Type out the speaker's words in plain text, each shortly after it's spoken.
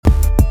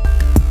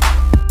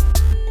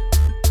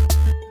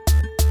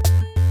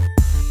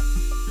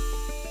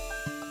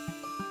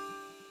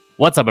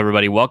What's up,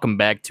 everybody? Welcome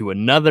back to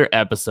another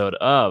episode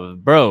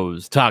of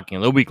Bros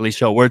Talking, the weekly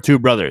show where two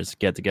brothers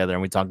get together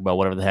and we talk about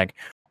whatever the heck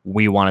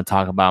we want to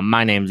talk about.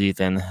 My name's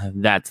Ethan.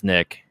 That's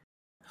Nick.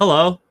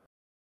 Hello.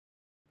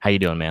 How you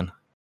doing, man?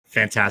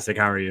 Fantastic.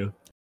 How are you?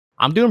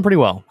 I'm doing pretty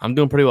well.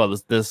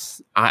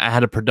 I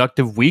had a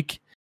productive week,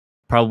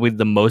 probably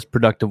the most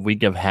productive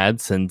week I've had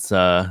since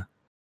I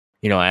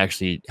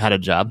actually had a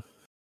job.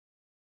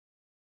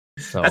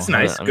 So that's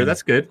nice. Good.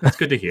 That's good. That's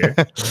good to hear.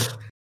 It's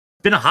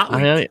been a hot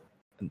week.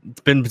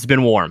 It's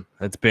been warm.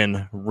 It's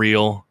been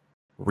real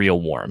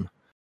warm.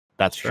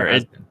 That's sure.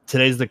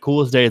 Today's the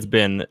coolest day it's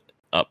been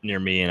up near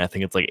me, and I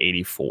think it's like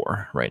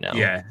 84 right now.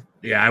 Yeah.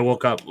 I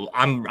woke up.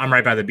 I'm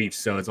right by the beach,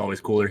 so it's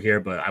always cooler here.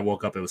 But I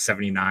woke up. It was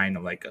 79.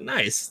 I'm like,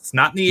 nice. It's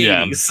not in the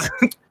 80s.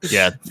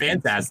 Yeah.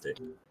 Fantastic.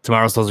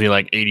 Tomorrow's supposed to be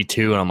like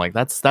 82, and I'm like,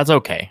 that's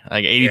okay.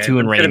 Like 82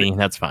 and rainy,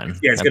 that's fine.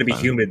 Yeah, it's gonna be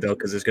humid though,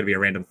 because there's gonna be a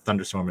random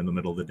thunderstorm in the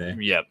middle of the day.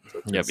 Yep.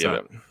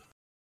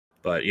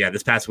 But yeah,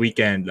 this past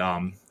weekend,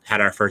 had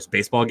our first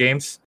baseball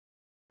games.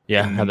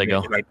 Yeah, how'd they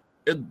go?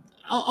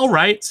 All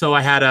right. So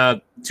I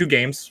had 2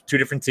 games, 2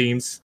 different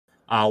teams.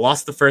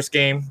 Lost the first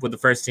game with the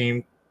first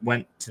team,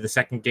 went to the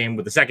second game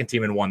with the second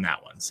team and won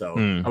that one. So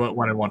I went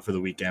 1-1 for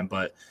the weekend.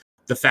 But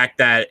the fact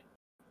that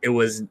it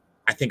was,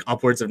 I think,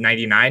 upwards of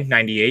 99,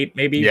 98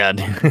 maybe. Yeah.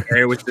 The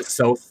air was just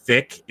so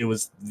thick. It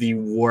was the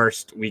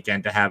worst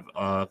weekend to have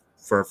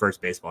for a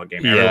first baseball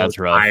game. Everyone was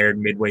tired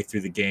midway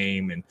through the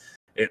game, and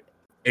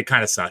it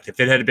kind of sucked. If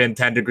it had been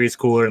 10 degrees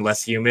cooler and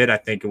less humid, I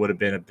think it would have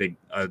been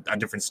a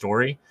different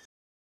story.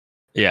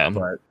 Yeah.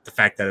 But the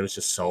fact that it was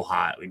just so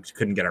hot, we just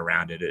couldn't get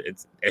around it.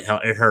 It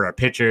hurt our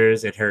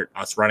pitchers. It hurt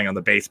us running on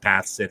the base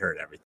paths. It hurt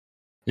everything.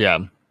 Yeah.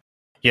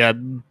 Yeah.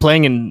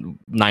 Playing in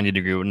 90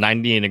 degree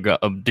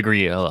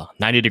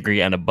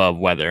and above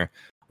weather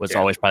was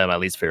always probably my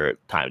least favorite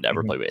time to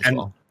ever play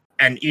baseball.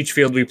 And each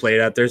field we played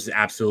at, there's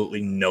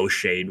absolutely no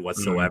shade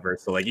whatsoever.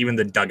 So, like, even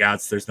the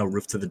dugouts, there's no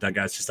roof to the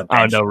dugouts, just a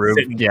bench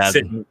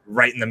sitting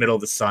right in the middle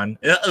of the sun.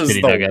 It was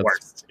the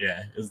worst. Yeah,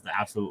 it was the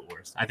absolute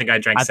worst. I think I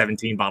drank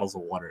 17 bottles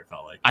of water, it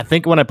felt like. I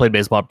think when I played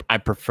baseball, I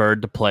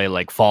preferred to play,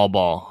 like, fall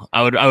ball.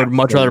 I would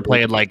much rather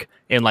play it,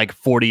 in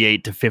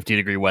 48 to 50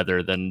 degree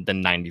weather than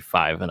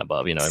 95 and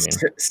above, you know what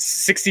I mean?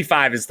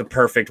 65 is the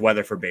perfect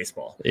weather for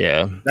baseball.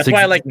 Yeah. That's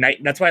why I like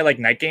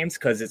night games,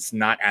 because it's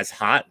not as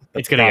hot. But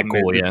it's going to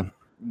get cool, yeah.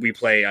 We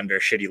play under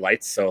shitty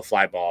lights, so a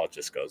fly ball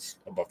just goes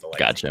above the lights.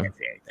 Gotcha. You can't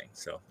see anything,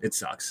 so it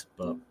sucks.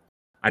 But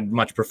I'd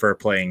much prefer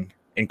playing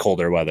in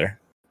colder weather,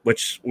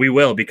 which we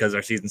will, because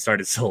our season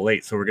started so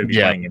late. So we're going to be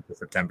playing into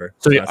September.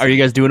 So are you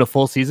guys doing a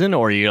full season,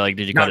 or are you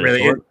did you cut it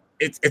short?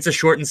 It's a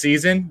shortened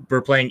season.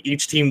 We're playing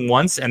each team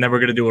once, and then we're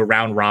going to do a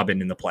round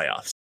robin in the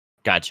playoffs.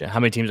 Gotcha. How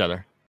many teams are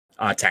there?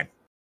 10.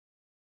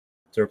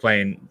 So we're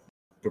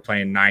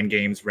playing 9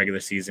 games regular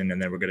season, and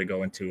then we're going to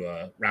go into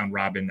a round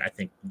robin. I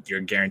think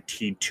you're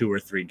guaranteed 2 or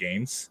 3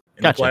 games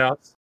in the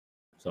playoffs.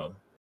 So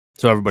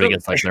everybody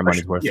gets their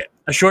money's worth. Yeah,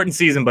 a shortened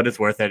season, but it's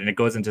worth it, and it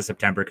goes into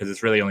September because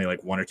it's really only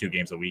 1 or 2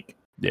 games a week.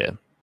 Yeah.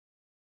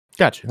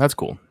 Gotcha. That's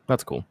cool.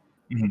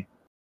 Mm-hmm.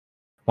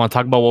 Want to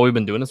talk about what we've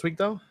been doing this week,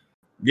 though?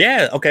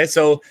 Yeah. Okay.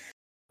 So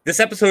this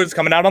episode is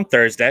coming out on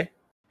Thursday.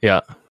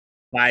 Yeah.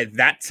 By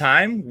that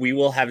time, we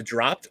will have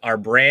dropped our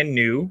brand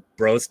new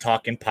Bros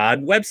Talking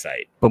Pod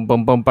website. Boom,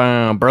 boom, boom,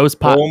 boom. Bros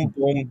Pod. Boom,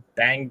 boom,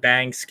 bang,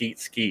 bang, skeet,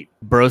 skeet.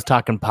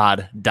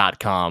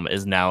 BrosTalkingPod.com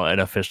is now an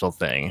official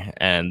thing.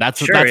 And that's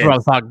what I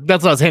was talking.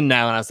 That's what I was hitting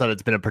now, and I said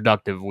it's been a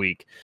productive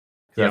week.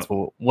 That's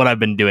what I've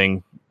been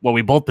doing. What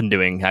we've both been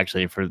doing,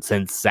 actually,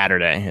 since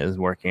Saturday is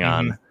working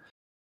on.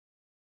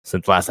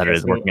 Since last Saturday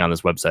is working on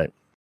this website.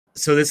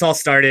 So this all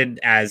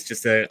started as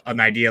just an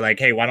idea,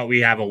 hey, why don't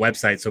we have a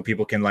website so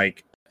people can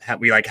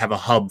have a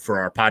hub for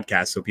our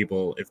podcast, so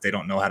people, if they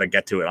don't know how to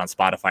get to it on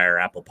Spotify or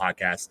Apple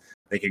Podcasts,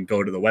 they can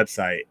go to the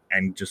website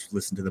and just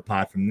listen to the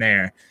pod from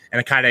there.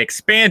 And it kind of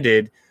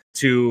expanded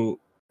to,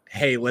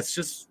 hey, let's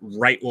just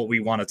write what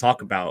we want to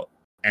talk about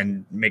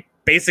and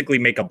basically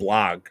make a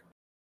blog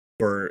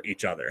for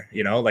each other.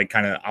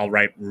 I'll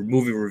write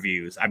movie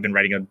reviews. I've been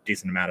writing a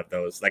decent amount of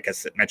those, like I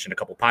mentioned a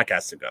couple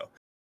podcasts ago.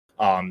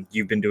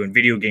 You've been doing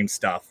video game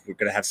stuff. We're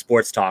going to have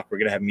sports talk. We're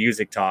going to have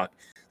music talk.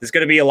 There's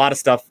going to be a lot of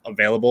stuff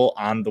available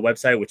on the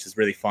website, which is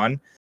really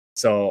fun.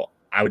 So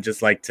I would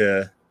just like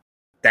to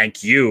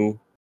thank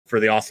you for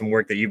the awesome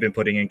work that you've been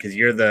putting in, because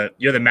you're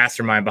the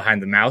mastermind behind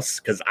the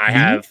mouse, because I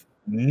have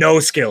no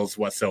skills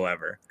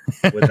whatsoever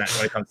when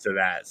it comes to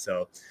that.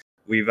 So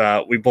we've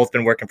both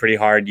been working pretty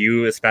hard.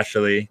 You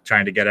especially,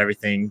 trying to get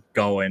everything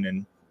going,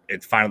 and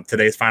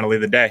today's finally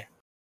the day.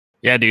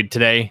 Yeah, dude.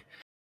 Today,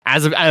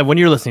 as of when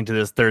you're listening to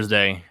this,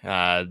 Thursday,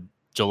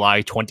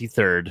 July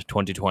 23rd,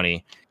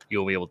 2020.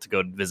 You'll be able to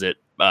go visit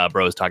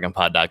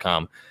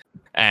brostalkingpod.com.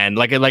 And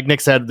like Nick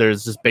said,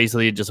 there's just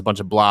basically a bunch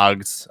of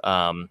blogs.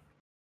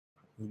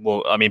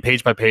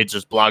 Page by page,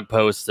 there's blog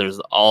posts. It's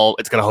going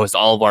to host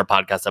all of our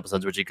podcast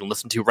episodes, which you can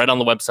listen to right on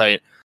the website.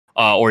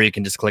 Or you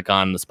can just click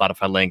on the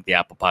Spotify link, the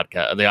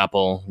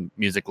Apple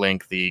Music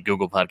link, the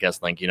Google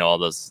Podcast link, all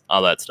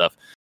that stuff.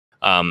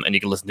 And you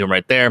can listen to them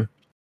right there.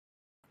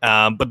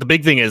 But the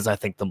big thing is, I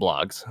think the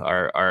blogs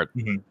are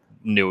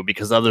new,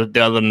 because other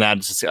than that,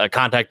 it's just a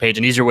contact page,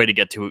 an easier way to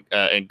get to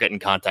and get in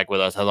contact with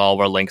us. Has all of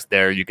our links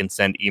there. You can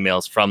send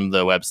emails from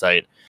the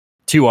website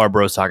to our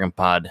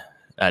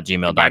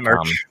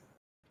brostalkingpod@gmail.com.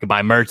 You can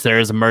buy merch. There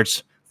is a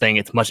merch thing.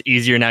 It's much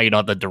easier now. You don't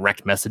have to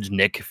direct message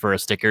Nick for a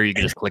sticker. You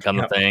can just click on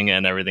the thing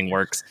and everything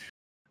works.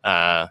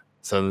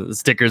 So the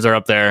stickers are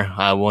up there.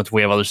 Once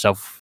we have other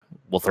stuff,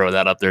 we'll throw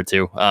that up there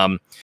too. But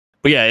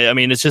yeah, I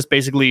mean, it's just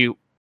basically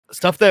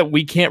stuff that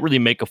we can't really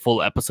make a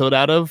full episode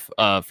out of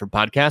for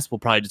podcasts. We'll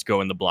probably just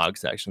go in the blog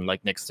section,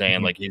 like Nick's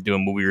saying. Like, he's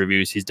doing movie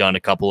reviews. He's done a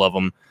couple of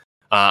them.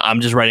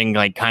 I'm just writing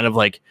like kind of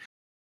like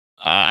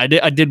I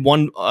did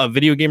one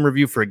video game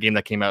review for a game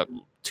that came out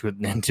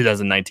in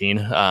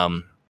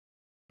 2019.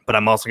 But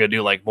I'm also gonna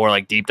do like more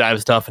like deep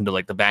dive stuff into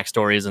like the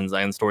backstories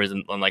and stories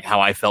and like how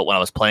I felt when I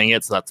was playing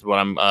it. So that's what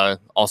I'm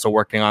also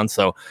working on.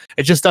 So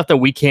it's just stuff that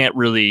we can't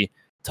really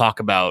talk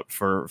about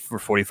for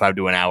 45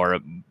 to an hour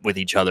with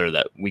each other,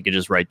 that we could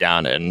just write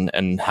down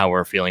and how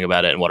we're feeling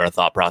about it and what our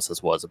thought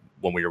process was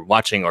when we were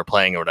watching or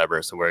playing or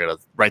whatever. So we're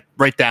gonna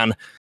write down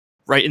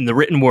right in the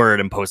written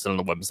word and post it on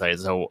the website.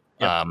 So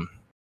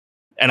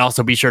and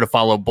also be sure to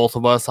follow both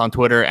of us on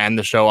Twitter and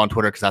the show on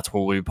Twitter, because that's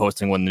where we'll be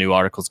posting when the new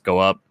articles go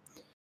up.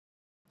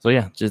 So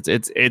yeah, just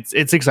it's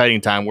exciting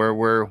time.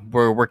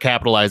 We're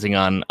capitalizing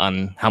on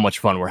how much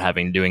fun we're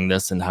having doing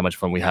this and how much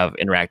fun we have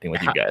interacting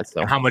with you guys.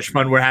 So how much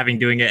fun we're having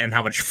doing it and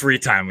how much free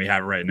time we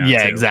have right now.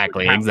 Yeah, too.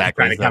 exactly.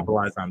 Trying to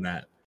capitalize on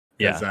that.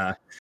 Yeah,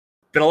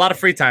 been a lot of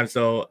free time.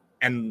 So,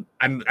 and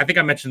I think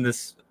I mentioned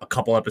this a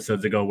couple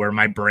episodes ago, where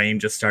my brain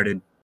just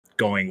started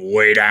going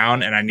way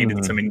down and I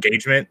needed some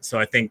engagement. So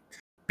I think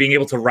being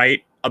able to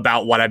write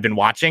about what I've been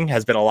watching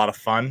has been a lot of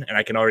fun, and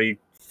I can already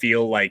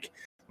feel like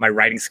my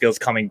writing skills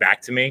coming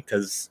back to me,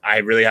 because I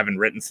really haven't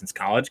written since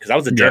college, because I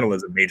was a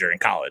journalism major in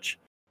college.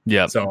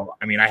 Yeah. So,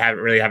 I mean, I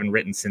haven't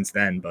written since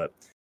then, but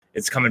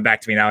it's coming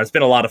back to me now. It's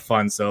been a lot of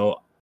fun.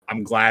 So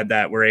I'm glad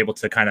that we're able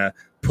to kind of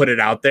put it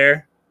out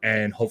there,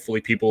 and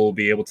hopefully people will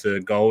be able to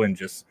go and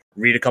just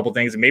read a couple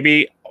things, and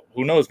maybe,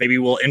 who knows, maybe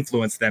we'll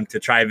influence them to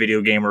try a video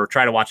game or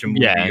try to watch a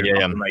movie or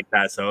something like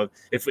that. So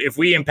if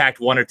we impact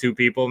one or two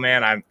people,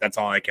 man, that's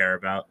all I care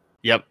about.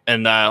 Yep.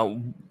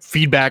 And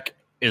feedback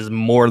is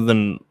more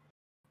than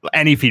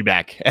any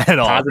feedback at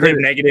all. Positive,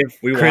 negative,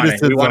 we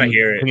want to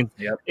hear it.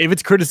 Yep. If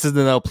it's criticism,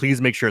 though,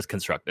 please make sure it's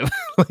constructive.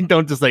 Like,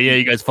 don't just say, "Yeah,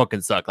 you guys fucking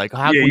suck." Like,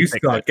 how can we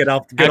fix suck. Get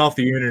off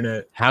the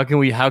internet. How can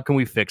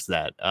we fix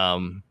that?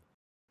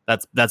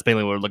 That's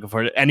mainly what we're looking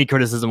for. Any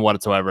criticism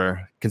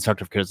whatsoever,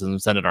 constructive criticism,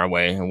 send it our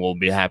way, and we'll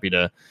be happy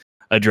to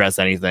address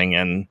anything.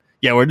 And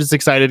yeah, we're just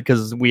excited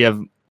because we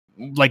have,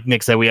 like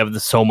Nick said, we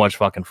have so much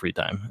fucking free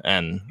time,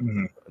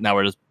 and now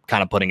we're just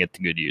kind of putting it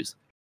to good use.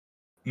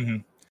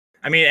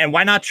 I mean, and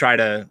why not try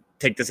to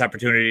take this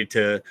opportunity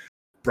to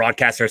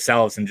broadcast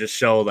ourselves and just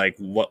show like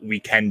what we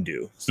can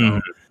do. So,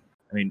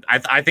 I mean,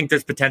 I think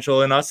there's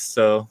potential in us.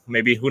 So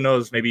maybe, who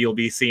knows? Maybe you'll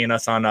be seeing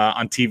us on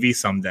TV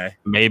someday.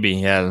 Maybe,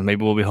 yeah.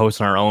 Maybe we'll be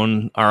hosting our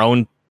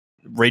own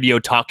radio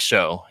talk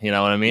show. You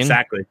know what I mean?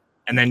 Exactly.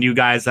 And then you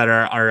guys that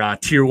are our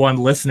tier 1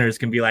 listeners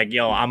can be like,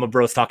 "Yo, I'm a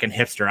Bros Talking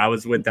hipster. I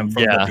was with them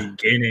from the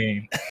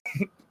beginning."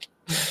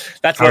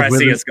 That's where I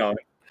see us going.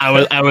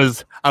 I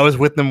was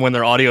with them when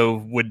their audio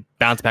would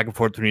bounce back and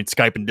forth between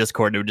Skype and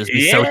Discord. It would just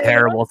be so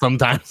terrible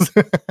sometimes.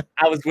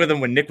 I was with them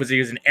when Nick was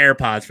using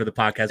AirPods for the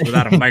podcast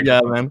without a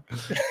microphone.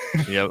 Yeah,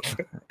 man. Yep,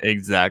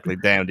 exactly.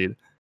 Damn, dude.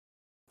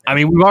 I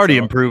mean, we've already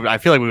improved. I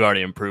feel like we've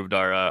already improved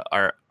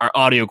our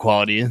audio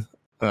quality.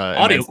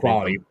 Audio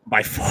quality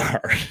by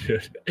far.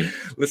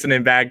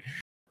 Listening back,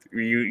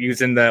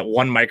 using the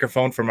one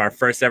microphone from our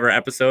first ever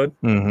episode.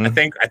 I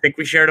think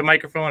we shared a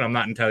microphone. I'm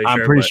not entirely sure.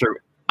 I'm pretty sure.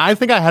 I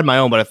think I had my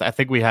own, but I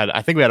think we had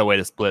a way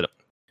to split it.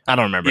 I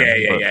don't remember.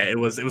 Yeah. It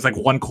was like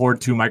one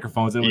cord, 2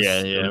 microphones. It was,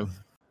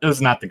 It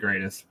was not the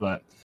greatest,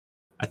 but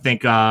I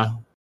think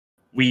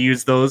we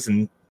used those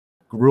and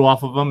grew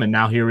off of them, and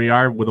now here we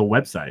are with a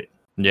website.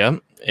 Yeah,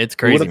 it's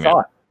crazy,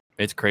 man.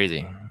 It's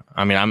crazy.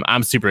 I mean,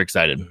 I'm super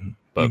excited.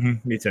 But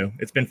me too.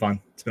 It's been fun.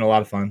 It's been a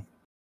lot of fun.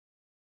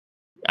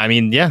 I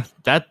mean, yeah,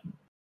 that's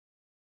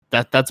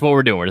what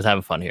we're doing. We're just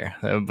having fun here.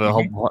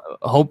 But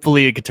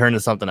hopefully it could turn to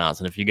something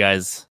else. And if you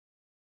guys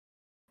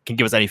can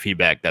give us any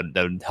feedback, that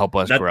would help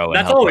us grow.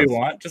 That's all we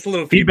want. Just a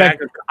little feedback,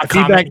 a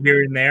comment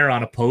here and there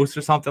on a post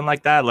or something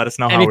like that. Let us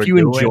know how we're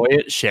doing. And if you enjoy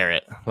it, share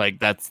it. Like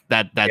that too.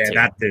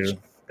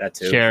 That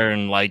too. Share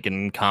and like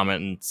and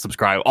comment and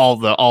subscribe. All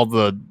the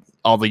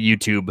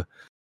YouTube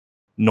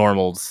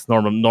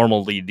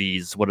normally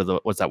these.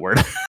 What's that word?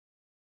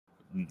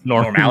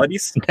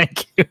 Normalities.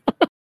 Thank you.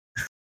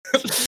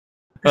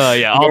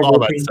 Yeah, all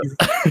that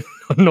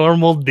stuff.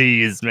 Normal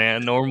D's,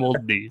 man. Normal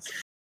D's.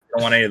 I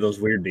don't want any of those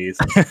weird D's.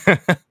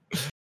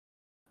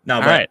 No,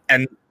 but right.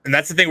 and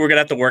that's the thing we're gonna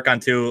have to work on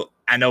too.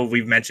 I know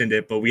we've mentioned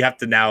it, but we have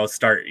to now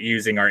start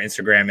using our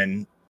Instagram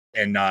and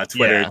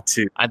Twitter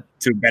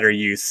to better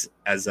use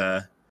as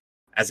a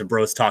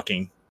Bros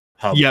Talking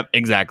hub. Yep,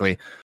 exactly.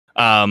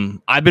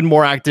 I've been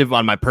more active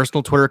on my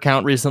personal Twitter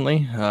account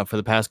recently. For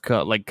the past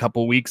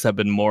couple weeks, I've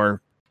been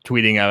more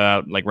tweeting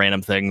about like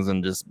random things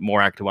and just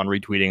more active on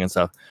retweeting and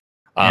stuff.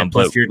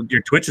 Plus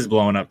your Twitch is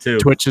blowing up too.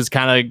 Twitch is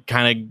kind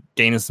of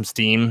gaining some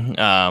steam.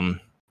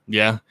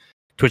 Yeah.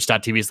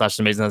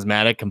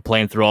 Twitch.tv/AmazingAsthmatic. I'm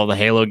playing through all the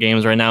Halo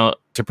games right now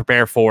to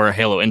prepare for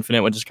Halo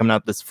Infinite, which is coming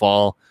out this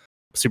fall.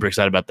 Super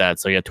excited about that.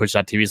 So yeah,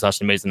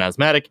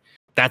 Twitch.tv/AmazingAsthmatic.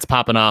 That's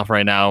popping off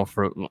right now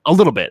for a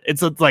little bit.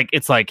 It's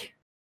like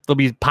there'll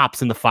be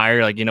pops in the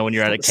fire, like when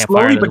you're at a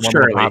campfire. Slowly but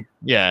surely.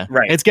 Yeah,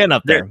 right. It's getting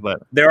up there,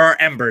 but there are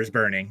embers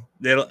burning.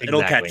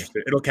 It'll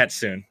catch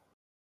soon.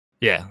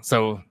 Yeah.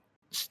 So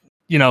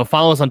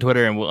follow us on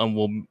Twitter and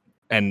we'll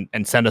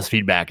send us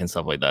feedback and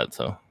stuff like that.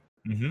 So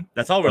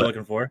that's all we're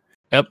looking for.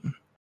 Yep.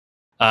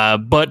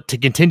 But to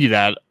continue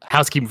that,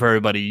 housekeeping for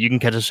everybody, you can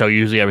catch the show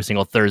usually every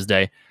single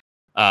Thursday.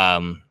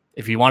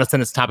 If you want to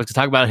send us topics to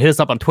talk about, hit us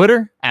up on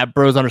Twitter at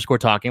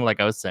bros_talking, like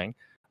I was saying.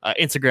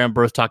 Instagram,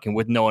 bros talking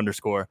with no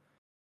underscore.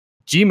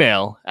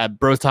 Gmail at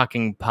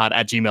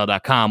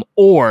brostalkingpod@gmail.com,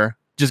 or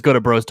just go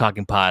to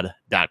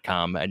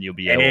brostalkingpod.com and you'll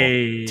be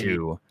able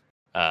to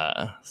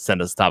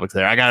send us topics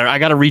there. I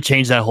gotta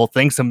rechange that whole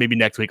thing, so maybe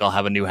next week I'll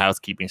have a new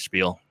housekeeping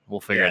spiel. We'll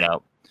figure it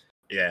out.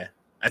 Yeah,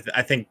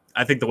 I think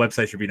the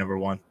website should be number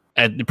one.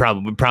 And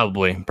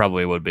probably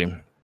would be.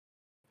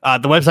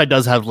 The website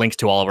does have links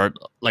to all of our,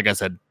 like I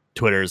said,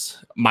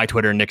 Twitters, my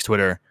Twitter, Nick's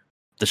Twitter,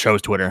 the show's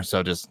Twitter.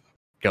 So just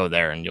go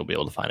there and you'll be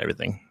able to find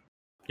everything.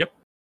 Yep.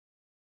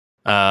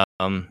 But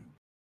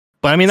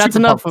I mean, that's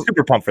enough.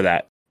 Super pumped for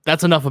that.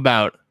 That's enough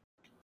about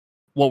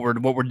what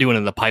we're doing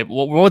in the pipe.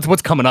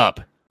 What's coming up?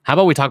 How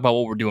about we talk about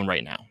what we're doing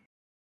right now?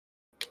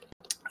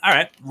 All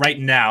right, right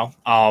now.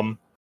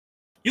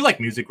 You like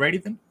music, right,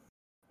 Ethan?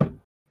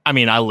 I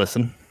mean, I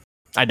listen.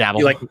 I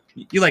dabble.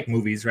 You like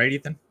movies, right,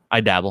 Ethan? I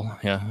dabble.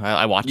 Yeah,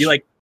 I watch. You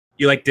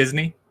like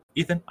Disney,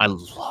 Ethan? I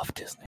love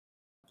Disney.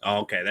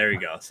 Oh, okay, there you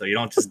go. So you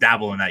don't just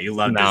dabble in that. You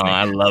love Disney. No,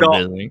 I love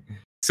Disney.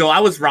 So I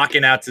was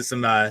rocking out to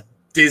some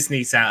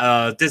Disney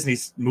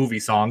movie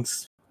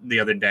songs the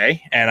other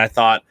day, and I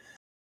thought,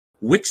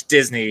 which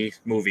Disney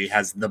movie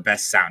has the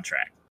best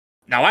soundtrack?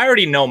 Now I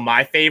already know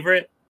my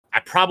favorite. I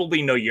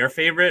probably know your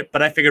favorite,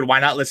 but I figured why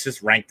not? Let's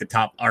just rank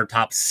our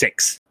top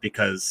 6,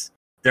 because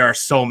there are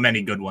so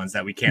many good ones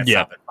that we can't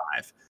stop at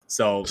 5.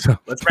 So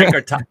let's rank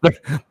our top.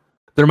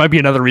 There might be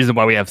another reason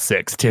why we have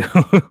 6 too.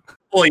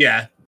 Well,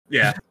 yeah.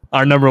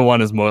 Our number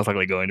 1 is most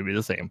likely going to be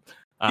the same.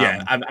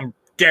 I'm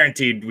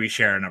guaranteed we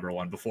share a number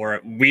 1 before.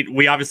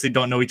 We obviously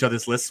don't know each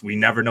other's lists. We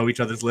never know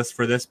each other's lists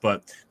for this,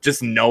 but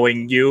just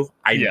knowing you,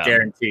 I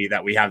guarantee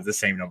that we have the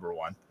same number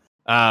 1.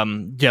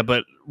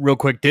 But real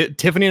quick,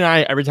 Tiffany and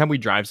I, every time we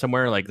drive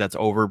somewhere, like that's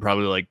over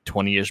probably like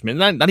 20-ish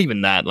minutes, not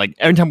even that. Like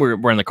every time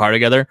we're in the car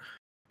together,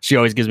 she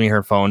always gives me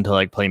her phone to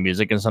like play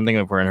music and something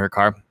if we're in her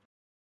car.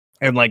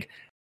 And like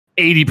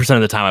 80%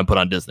 of the time I put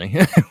on Disney.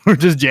 We're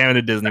just jamming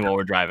to Disney while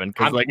we're driving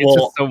because it's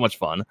just so much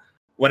fun.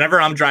 Whenever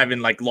I'm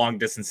driving like long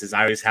distances,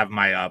 I always have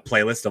my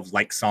playlist of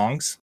like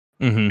songs,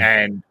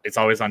 and it's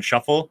always on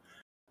shuffle.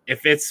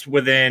 If it's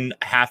within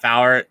a half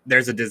hour,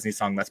 there's a Disney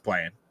song that's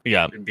playing.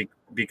 Yeah,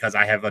 because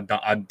I have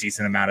a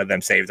decent amount of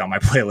them saved on my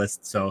playlist,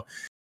 so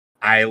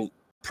I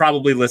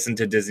probably listen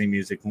to Disney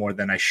music more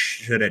than I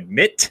should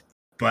admit.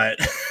 But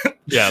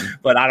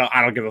but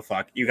I don't give a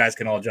fuck. You guys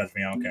can all judge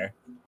me. I don't care.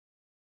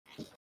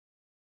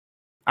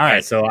 All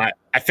right, so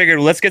I figured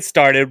let's get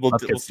started. We'll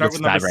start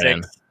with number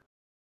 6.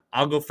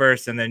 I'll go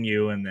first, and then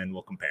you, and then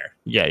we'll compare.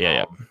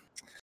 Yeah.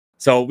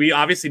 So we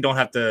obviously don't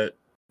have to.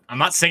 I'm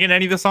not singing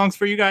any of the songs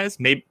for you guys.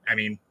 Maybe I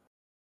don't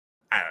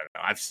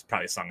know. I've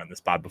probably sung on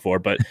this pod before,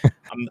 but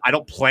I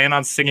don't plan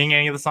on singing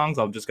any of the songs.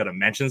 I'm just gonna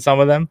mention some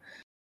of them.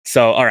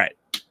 So all right,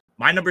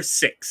 my number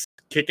 6,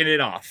 kicking it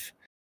off.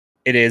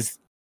 It is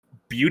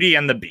Beauty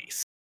and the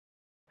Beast.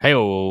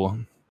 Hey-o.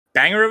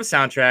 Banger of a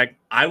soundtrack.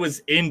 I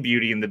was in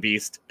Beauty and the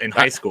Beast in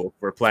high school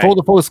for play. Full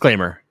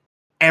disclaimer.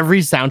 Every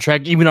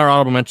soundtrack, even our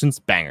honorable mentions,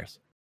 bangers.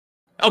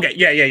 Okay,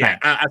 yeah.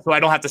 So I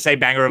don't have to say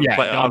banger of the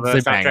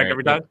soundtrack banger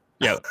every time?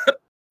 Yeah.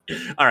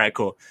 All right,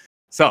 cool.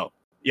 So,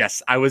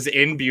 yes, I was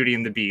in Beauty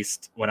and the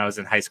Beast when I was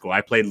in high school.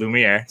 I played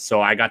Lumiere, so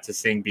I got to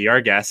sing Be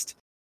Our Guest.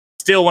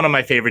 Still one of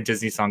my favorite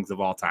Disney songs of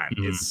all time.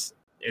 It's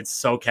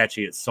so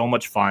catchy. It's so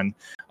much fun.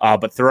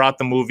 But throughout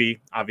the movie,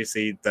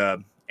 obviously,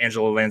 the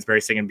Angela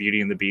Lansbury singing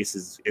Beauty and the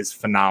Beast is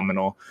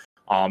phenomenal.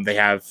 They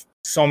have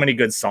so many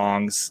good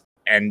songs,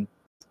 and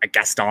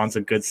Gaston's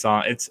a good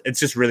song. It's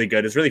just really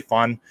good. It's really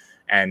fun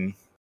and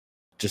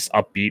just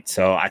upbeat.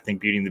 So I think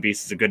Beauty and the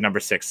Beast is a good number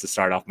 6 to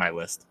start off my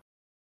list.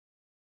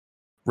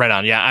 Right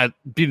on. Yeah,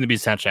 Beauty and the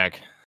Beast soundtrack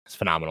is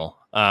phenomenal.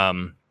 My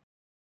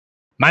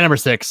number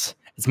 6.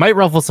 It might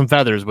ruffle some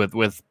feathers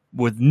with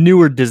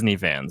newer Disney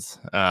fans.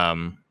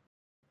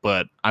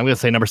 But I'm gonna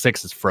say number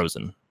 6 is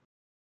Frozen.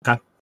 Okay.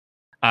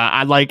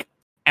 I like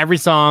every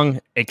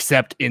song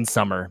except In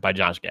Summer by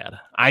Josh Gad.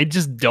 I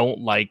just don't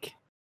like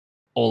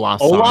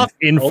Olaf's song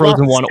in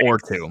Frozen 1 or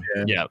 2.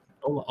 Yeah.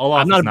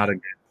 Olaf is not a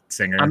good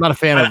singer. I'm not a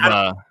fan of.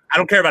 I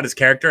don't care about his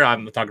character.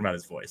 I'm talking about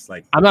his voice.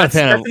 Like I'm not a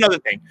fan that's another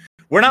thing.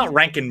 We're not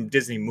ranking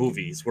Disney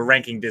movies. We're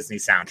ranking Disney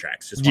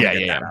soundtracks. Just want to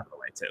get that out of the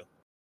way too.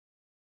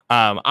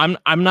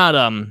 I'm not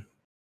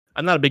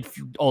I'm not a big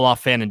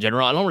Olaf fan in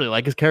general. I don't really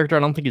like his character. I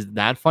don't think he's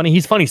that funny.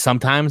 He's funny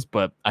sometimes,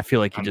 but I feel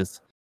like he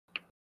just.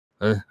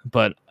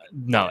 But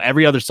no,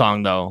 every other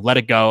song though, "Let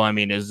It Go," I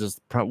mean, was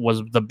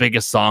the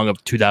biggest song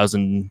of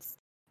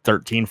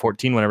 2013,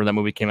 14, whenever that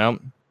movie came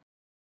out.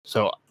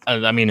 So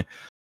I mean,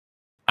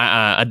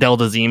 Adele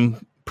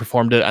Dazeem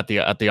performed it at the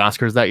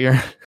Oscars that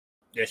year.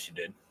 Yes, she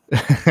did.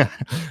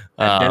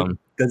 Adele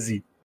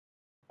Dazeem,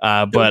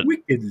 but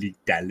wickedly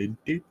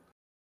talented.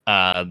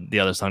 The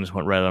other song just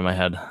went right out of my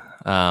head.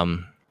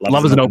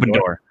 Love is an Open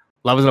Door.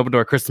 Love is an Open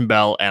Door. Kristen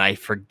Bell, and I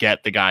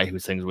forget the guy who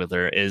sings with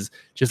her, is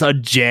just a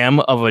gem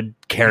of a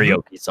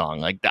karaoke song.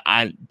 Like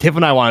Tiff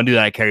and I want to do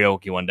that at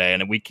karaoke one day,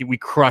 and we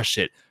crush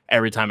it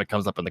every time it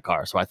comes up in the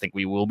car. So I think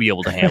we will be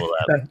able to handle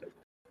that.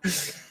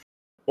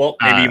 Well,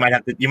 maybe you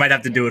might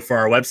have to do it for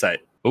our website.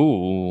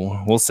 Ooh,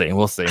 we'll see.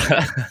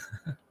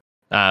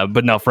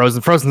 But no,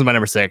 Frozen's my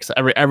number 6.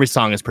 Every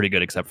song is pretty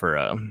good except for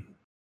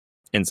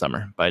In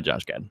Summer by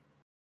Josh Gad.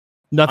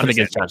 Nothing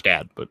against Josh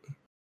Gad, but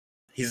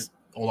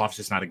Olaf's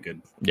just not a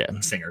good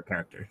singer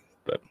character,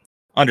 but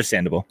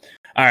understandable.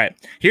 All right,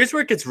 here's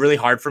where it gets really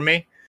hard for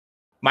me.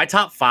 My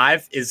top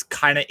 5 is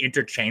kind of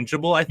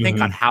interchangeable, I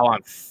think, on how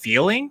I'm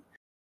feeling.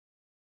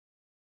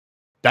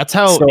 That's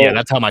how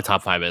my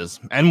top 5 is,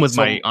 and with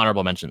my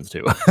honorable mentions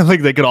too.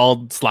 Like they could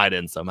all slide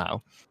in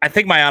somehow. I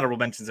think my honorable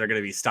mentions are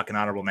going to be stuck in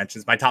honorable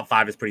mentions. My top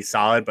 5 is pretty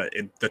solid, but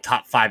the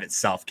top 5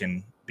 itself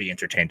can be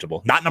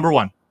interchangeable. Not number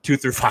 1, 2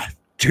 through 5.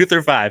 2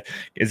 through 5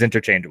 is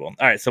interchangeable.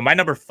 All right, so my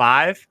number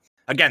 5.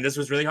 Again, this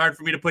was really hard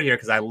for me to put here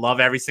because I love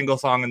every single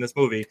song in this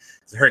movie.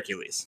 It's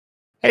Hercules.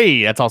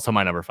 Hey, that's also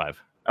my number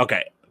 5.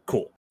 Okay,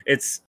 cool.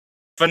 It's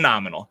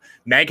phenomenal.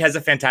 Meg has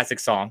a fantastic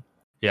song.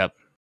 Yep.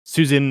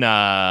 Susan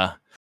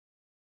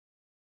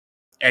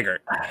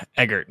Eggert.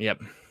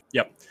 Yep.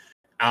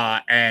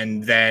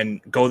 And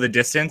then Go the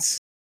Distance.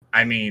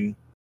 I mean,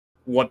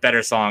 what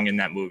better song in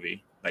that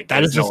movie? Like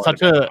that is just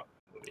such a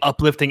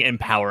uplifting,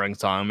 empowering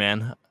song,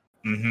 man.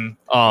 Mm-hmm.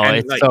 Oh, and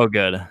it's so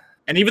good.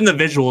 And even the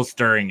visuals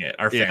during it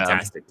are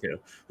fantastic too.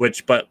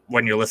 But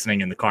when you're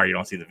listening in the car, you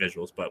don't see the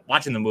visuals. But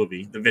watching the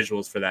movie, the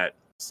visuals for that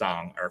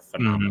song are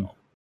phenomenal.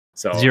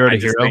 So Zero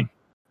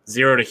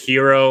to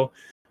Hero.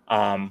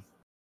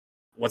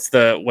 What's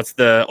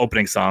the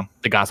opening song?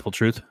 The Gospel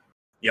Truth.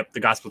 Yep, The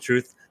Gospel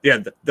Truth. Yeah,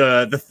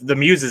 the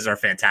muses are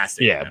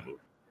fantastic. Yeah, in that movie.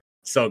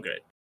 So good.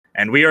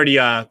 And we already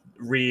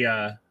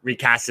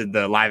recasted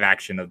the live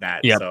action of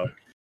that. Yep.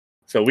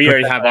 So we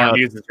already have our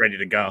muses ready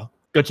to go.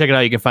 Go check it out.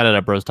 You can find it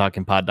at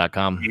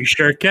brostalkingpod.com. You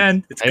sure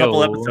can. It's a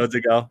couple episodes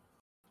ago.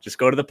 Just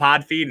go to the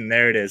pod feed and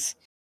there it is.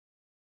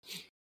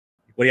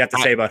 What do you have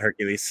to say about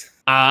Hercules?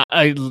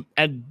 I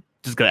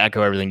just gonna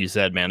echo everything you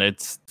said, man.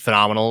 It's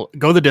phenomenal.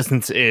 Go the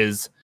Distance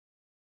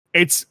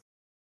it's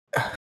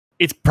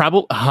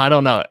probably, I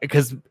don't know,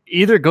 because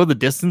either Go the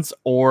Distance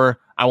or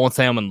I Won't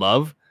Say I'm in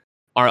Love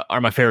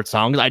are my favorite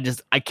songs. I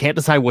can't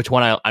decide which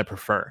one I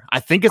prefer. I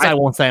think it's I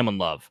Won't Say I'm in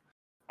Love.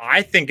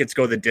 I think it's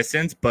Go the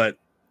Distance, but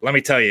let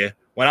me tell you,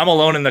 when I'm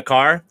alone in the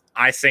car,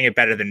 I sing it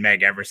better than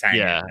Meg ever sang.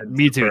 Yeah,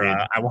 me too.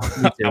 I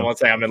won't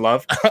say I'm in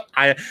love.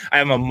 I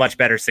am a much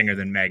better singer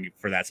than Meg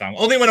for that song.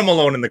 Only when I'm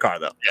alone in the car,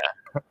 though.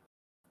 Yeah.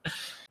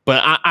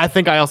 But I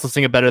think I also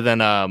sing it better than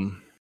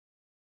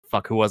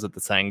who was it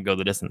that sang Go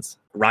the Distance?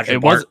 Roger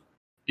Bart.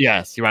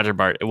 Yes, Roger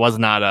Bart. It was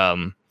not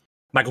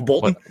Michael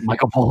Bolton.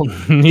 Michael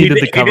Bolton. he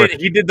did the cover.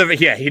 He did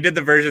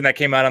the version that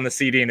came out on the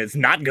CD, and it's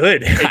not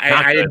good.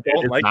 I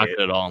don't like it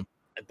at all.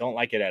 I don't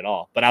like it at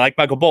all. But I like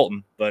Michael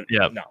Bolton. But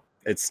no,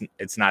 it's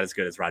not as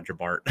good as Roger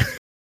Bart.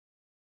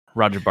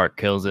 Roger Bart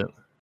kills it.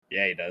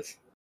 Yeah, he does.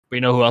 But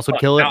you know who else would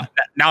kill it?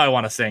 Now I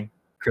want to sing.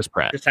 Chris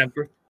Pratt.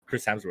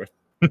 Chris Hemsworth.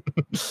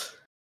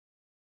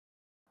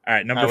 All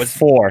right, number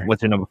 4.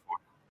 What's your number 4?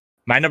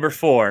 My number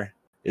 4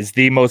 is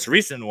the most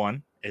recent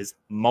one. Is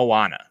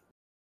Moana.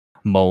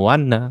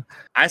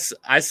 I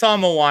saw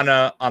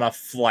Moana on a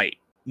flight,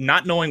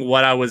 not knowing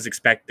what I was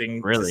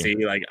expecting to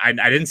see. Like I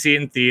didn't see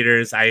it in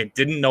theaters. I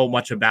didn't know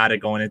much about it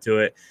going into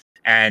it.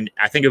 And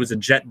I think it was a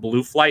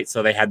JetBlue flight,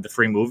 so they had the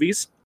free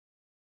movies.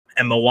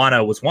 And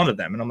Moana was one of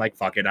them. And I'm like,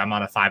 fuck it, I'm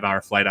on a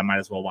 5-hour flight. I might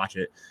as well watch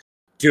it.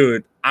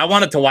 Dude, I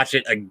wanted to watch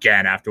it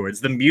again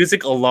afterwards. The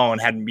music alone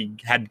had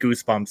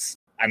goosebumps.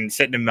 I'm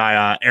sitting in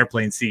my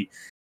airplane seat.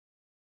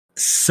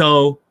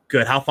 So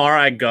good. How far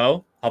I'll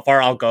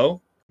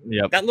go.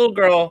 Yep. That little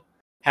girl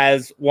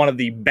has one of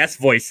the best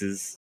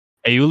voices.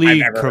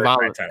 Ayuli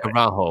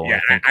Carvalho. Yeah,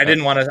 I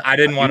didn't want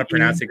to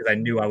pronounce it because I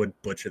knew I would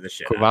butcher the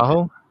shit.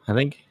 Carvalho, I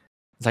think.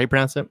 Is how you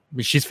pronounce it? I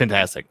mean, she's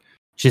fantastic.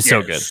 She's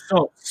so good.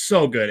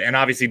 So good. And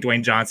obviously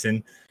Dwayne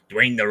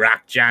The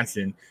Rock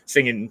Johnson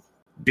singing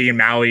Being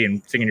Maui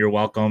and singing You're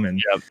Welcome.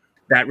 And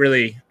that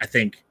really, I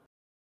think,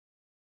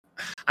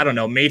 I don't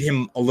know, made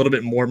him a little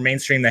bit more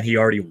mainstream than he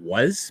already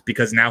was,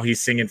 because now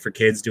he's singing for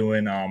kids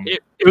doing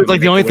it was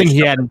like the only thing he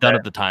hadn't done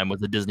at the time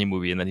was a Disney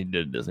movie, and then he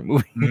did a Disney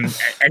movie.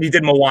 And he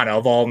did Moana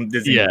of all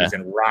Disney movies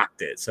and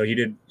rocked it. So he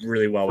did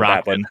really well with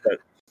that.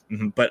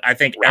 But I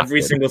think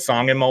every single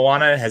song in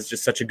Moana has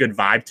just such a good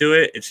vibe to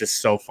it. It's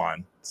just so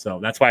fun. So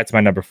that's why it's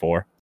my number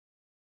 4.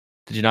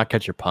 Did you not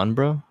catch your pun,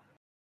 bro?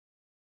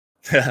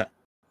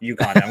 You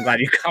got it. I'm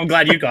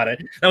glad you got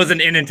it. That was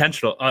an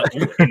unintentional pun.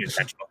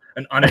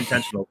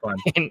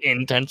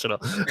 Intentional.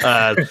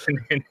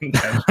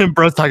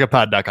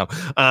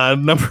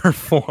 Brostalkapod.com. Number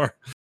 4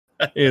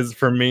 is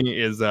for me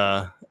is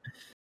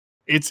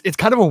it's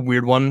kind of a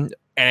weird one,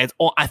 and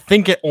I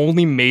think it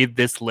only made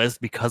this list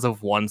because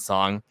of one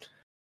song.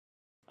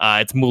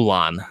 It's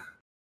Mulan,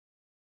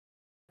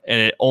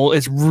 and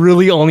it's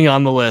really only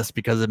on the list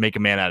because of Make a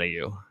Man Out of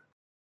You.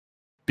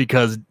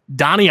 Because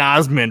Donny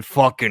Osmond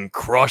fucking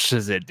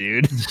crushes it,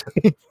 dude.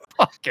 He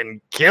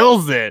fucking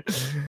kills it.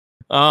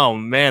 Oh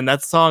man,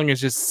 that song is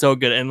just so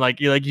good. And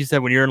like you said,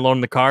 when you're alone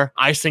in the car,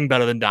 I sing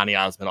better than Donny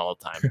Osmond all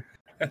the time.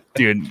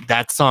 Dude,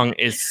 that song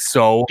is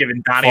so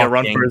giving Donny a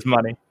run for his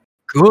money.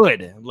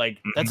 Good. Like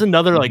that's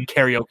another like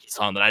karaoke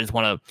song that I just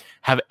want to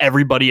have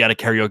everybody at a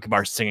karaoke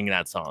bar singing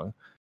that song.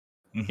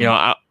 You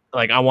know,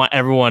 I want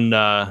everyone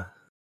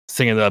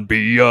singing the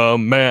 "Be a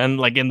Man"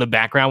 like in the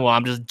background while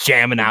I'm just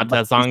jamming out to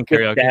that song in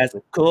karaoke. That's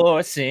a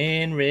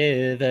coursing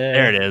river.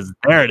 There it is.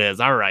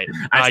 All right.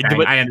 I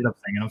ended up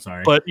singing. I'm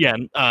sorry. But yeah,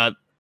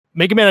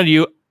 Make a Man Out of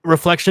You.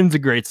 Reflection's a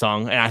great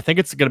song, and I think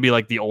it's gonna be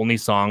like the only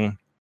song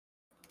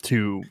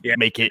to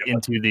make it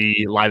into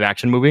the live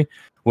action movie,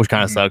 which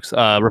kind of sucks.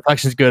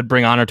 Reflection's good.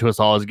 Bring Honor to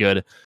Us All is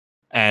good,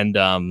 and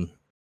A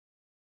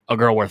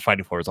Girl Worth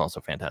Fighting For is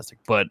also fantastic.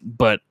 But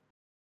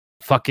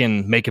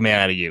fucking Make a Man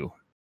Out of You.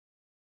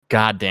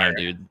 God damn,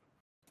 dude.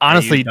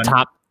 Honestly,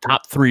 top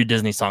 3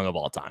 Disney song of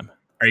all time.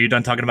 Are you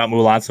done talking about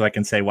Mulan so I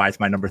can say why it's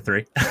my number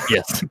 3?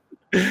 Yes.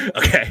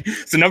 Okay.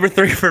 So number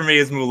 3 for me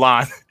is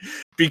Mulan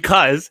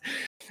because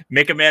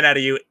Make a Man Out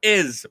of You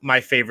is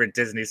my favorite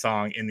Disney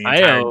song in the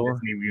entire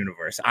Disney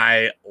universe.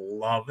 I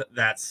love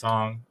that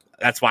song.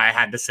 That's why I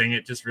had to sing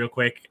it just real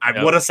quick.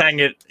 I would have sang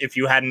it if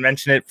you hadn't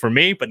mentioned it for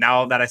me, but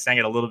now that I sang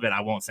it a little bit, I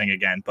won't sing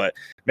again. But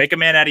Make a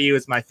Man Out of You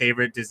is my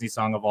favorite Disney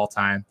song of all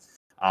time.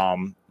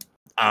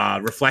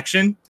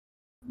 Reflection,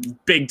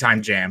 big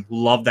time jam.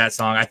 Love that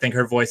song. I think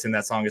her voice in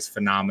that song is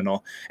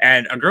phenomenal.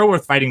 And A Girl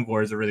Worth Fighting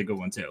For is a really good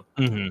one too.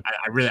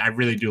 I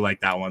really do like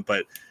that one.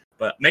 But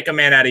Make a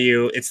Man Out of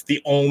You, it's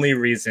the only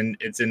reason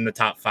it's in the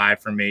top 5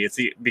 for me.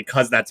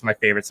 Because that's my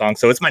favorite song.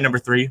 So it's my number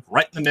 3,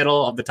 right in the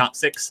middle of the top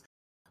 6.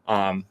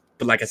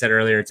 But like I said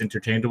earlier, it's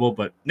interchangeable.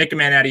 But Make a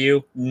Man Out of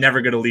You,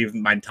 never going to leave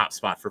my top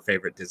spot for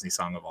favorite Disney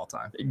song of all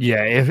time.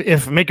 Yeah,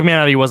 if Make a Man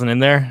Out of You wasn't in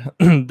there,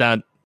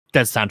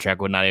 that soundtrack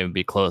would not even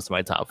be close to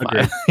my top 5.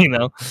 Agreed. You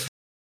know?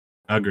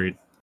 Agreed.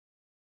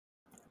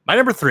 My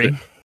number 3,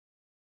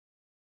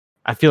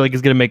 I feel like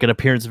is going to make an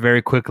appearance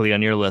very quickly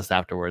on your list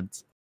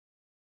afterwards.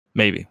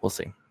 Maybe. We'll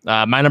see.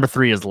 My number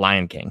 3 is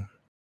Lion King.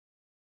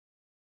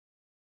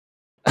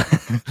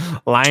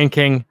 Lion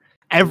King,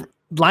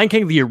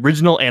 the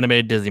original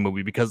animated Disney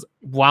movie, because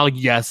while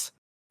yes,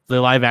 the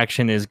live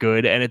action is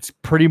good and it's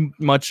pretty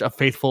much a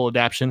faithful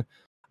adaptation,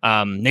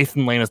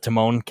 Nathan Lane as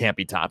Timon can't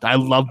be topped. I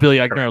love Billy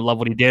Eichner, I love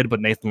what he did, but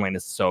Nathan Lane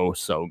is so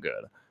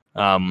good.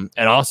 And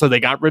also they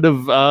got rid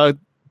of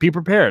Be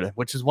Prepared,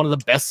 which is one of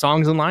the best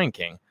songs in Lion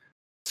King.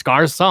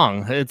 Scar's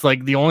song. It's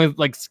like the only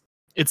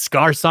it's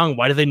Scar's song.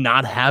 Why do they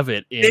not have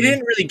it? They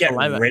didn't really get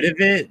rid of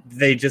it.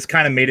 They just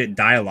kind of made it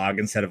dialogue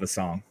instead of a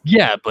song.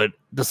 Yeah, but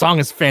the song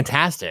is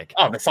fantastic.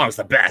 Oh, the song's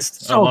the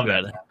best. So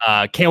good.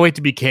 Can't Wait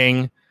to Be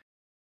King.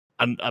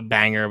 A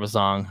banger of a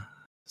song.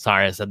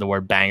 Sorry, I said the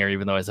word banger,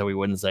 even though I said we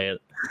wouldn't say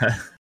it.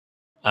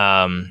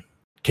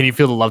 Can You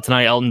Feel the Love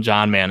Tonight? Elton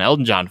John, man.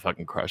 Elton John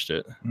fucking crushed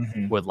it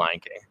with Lion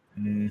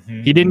King.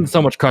 He didn't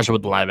so much crush it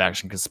with the live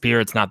action because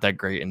Spirit's not that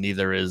great, and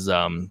neither is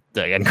the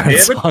end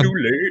credit song. Never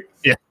Too Late.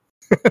 Yeah.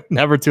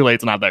 Never Too Late.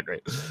 It's not that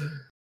great.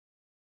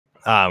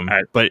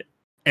 Right. But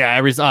yeah,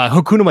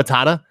 Hakuna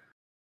Matata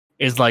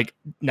is like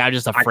now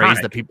just a phrase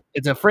that people.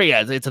 It's a phrase.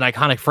 Yeah, it's an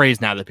iconic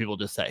phrase now that people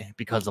just say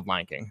because of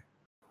Lion King.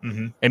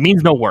 It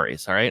means no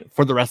worries. All right,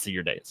 for the rest of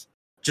your days.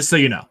 Just so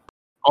you know.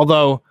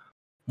 Although,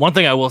 one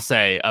thing I will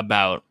say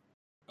about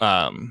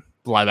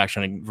live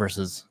action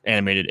versus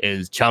animated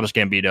is Childish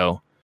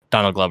Gambino,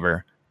 Donald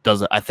Glover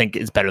I think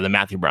is better than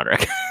Matthew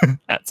Broderick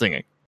at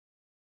singing.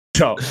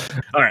 So,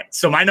 all right.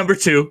 So my number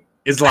 2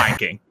 is Lion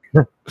King.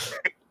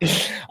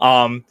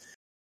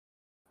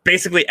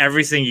 Basically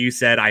everything you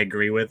said, I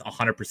agree with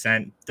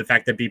 100%. The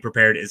fact that Be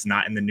Prepared is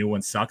not in the new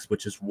one sucks,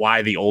 which is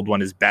why the old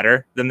one is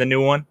better than the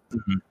new one.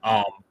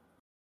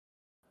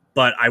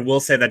 But I will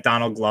say that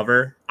Donald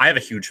Glover, I have a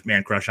huge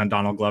man crush on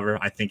Donald Glover.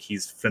 I think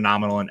he's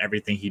phenomenal in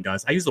everything he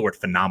does. I use the word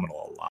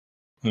phenomenal a lot.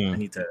 I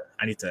need to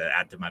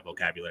add to my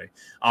vocabulary.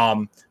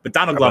 But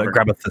Donald Glover,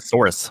 grab a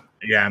thesaurus.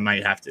 Yeah, I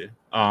might have to.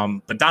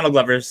 But Donald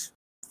Glover's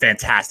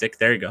fantastic.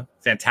 There you go.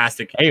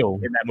 Fantastic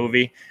in that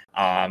movie.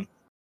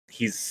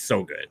 He's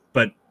so good.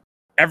 But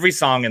every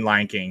song in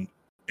Lion King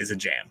is a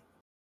jam.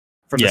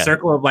 From the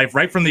Circle of Life,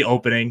 right from the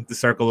opening, the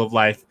Circle of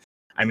Life.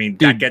 I mean,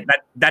 dude,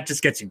 that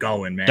just gets you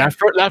going, man. That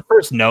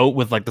first note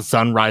with like the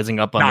sun rising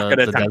up on the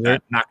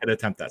desert. Not gonna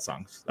attempt that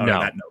song. No,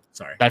 that note.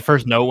 Sorry. That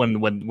first note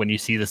when you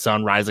see the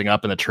sun rising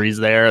up and the trees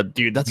there,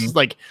 dude. That's just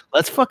like,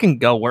 let's fucking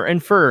go. We're in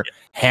for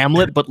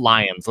Hamlet, but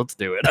lions. Let's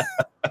do it.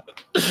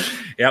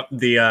 Yep.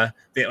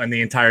 And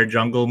the entire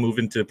jungle move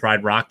into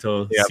Pride Rock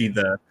to see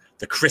the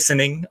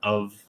christening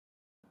of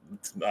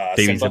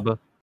Baby Simba.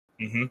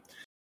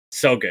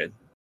 So good.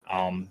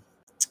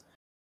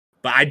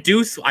 But I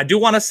do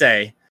want to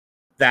say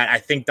that I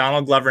think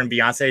Donald Glover and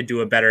Beyonce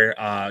do a better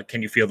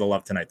 "Can You Feel the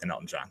Love Tonight" than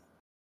Elton John.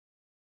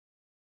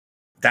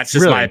 That's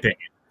just my opinion.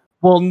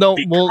 Well, no,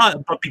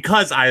 but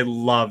because I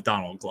love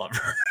Donald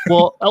Glover.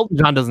 Well, Elton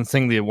John doesn't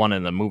sing the one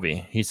in the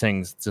movie. He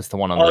sings just the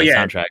one on the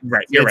soundtrack.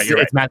 Right, you're right.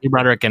 It's Matthew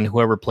Broderick and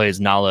whoever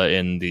plays Nala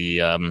in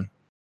the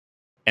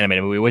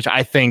animated movie, which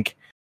I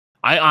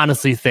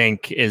honestly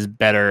think is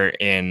better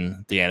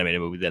in the animated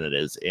movie than it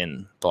is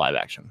in the live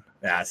action.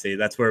 Yeah, see,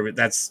 that's where we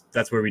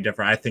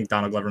differ. I think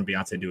Donald Glover and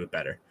Beyonce do it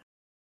better.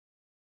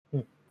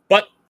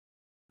 But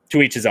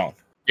to each his own.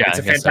 Yeah, it's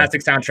a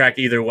fantastic soundtrack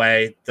either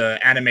way. The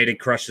animated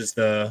crushes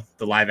the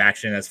live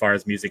action as far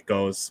as music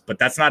goes, but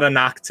that's not a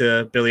knock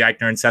to Billy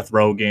Eichner and Seth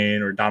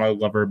Rogen or Donald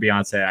Glover or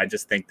Beyonce. I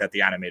just think that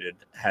the animated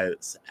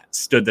has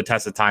stood the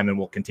test of time and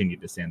will continue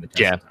to stand the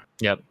test of time.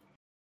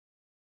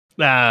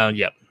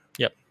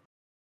 Yep.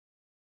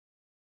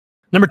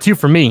 Number 2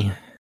 for me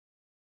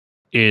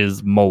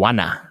is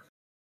Moana.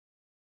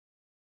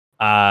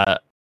 I'm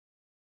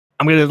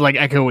gonna like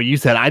echo what you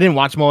said. I didn't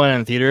watch Moana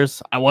in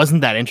theaters. I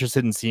wasn't that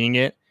interested in seeing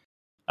it.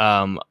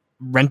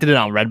 Rented it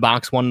on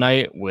Redbox one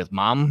night with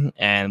mom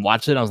and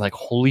watched it. I was like,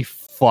 holy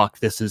fuck,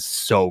 this is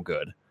so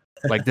good.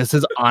 Like, this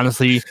is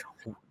honestly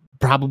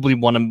probably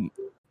one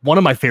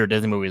of my favorite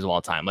Disney movies of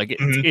all time. Like,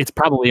 it's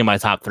probably in my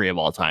top 3 of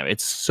all time.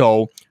 It's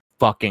so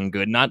fucking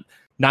good. Not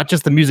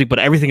just the music, but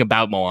everything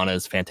about Moana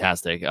is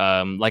fantastic.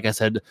 Like I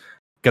said,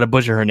 gonna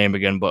butcher her name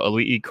again, but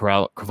Ali'i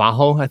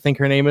Carvalho, I think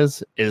her name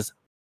is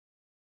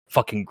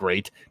fucking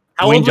great.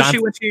 How old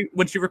was she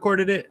when she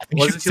recorded it?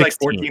 Wasn't she like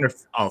 14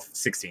 or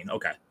 16?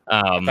 Okay.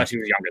 I thought she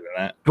was younger than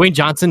that. Dwayne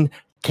Johnson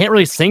can't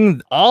really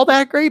sing all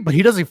that great, but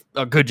he does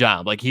a good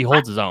job. Like, he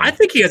holds his own. I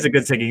think he has a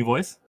good singing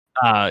voice.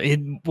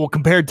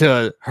 Compared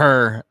to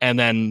her and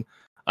then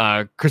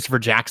Christopher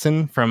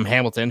Jackson from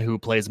Hamilton, who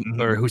plays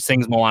or who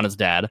sings Moana's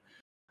dad.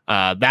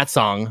 That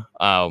song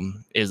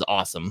is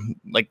awesome.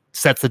 Like,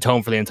 sets the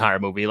tone for the entire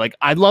movie. Like,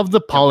 I love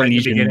the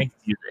Polynesian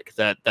music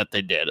that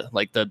they did.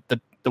 Like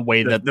the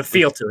way that the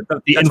feel to it,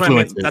 the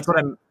influences. That's what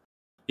I'm.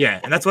 Yeah,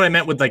 and that's what I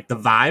meant with like the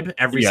vibe.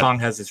 Every song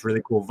has this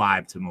really cool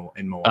vibe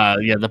in Moana.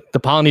 The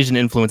Polynesian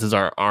influences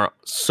are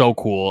so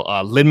cool.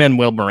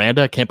 Lin-Manuel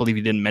Miranda, I can't believe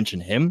you didn't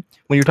mention him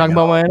when you're talking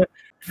about Moana.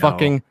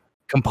 Fucking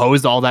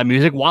composed all that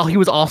music while he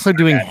was also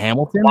doing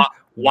Hamilton.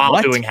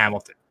 While doing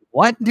Hamilton.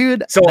 What,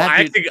 dude? So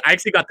I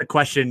actually got the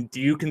question: do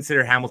you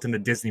consider Hamilton a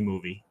Disney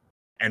movie?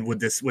 And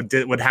would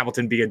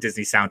Hamilton be a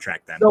Disney soundtrack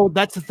then? So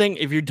that's the thing.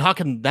 If you're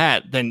talking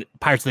that, then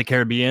Pirates of the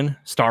Caribbean,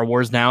 Star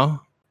Wars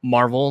now,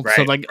 Marvel. Right,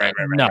 so like,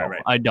 no,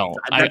 I don't.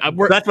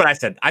 That's what I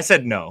said. I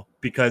said no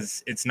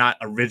because it's not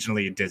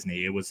originally a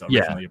Disney. It was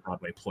originally a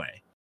Broadway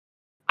play.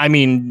 I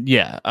mean,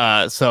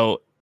 yeah. So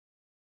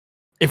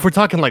if we're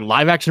talking like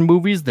live action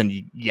movies,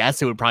 then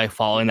yes, it would probably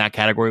fall in that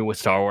category with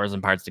Star Wars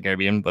and Pirates of the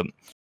Caribbean. But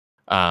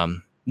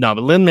no,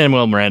 but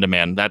Lin-Manuel Miranda,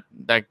 man,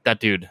 that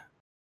dude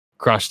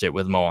crushed it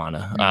with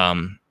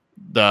Moana.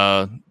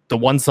 The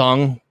one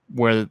song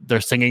where they're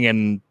singing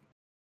in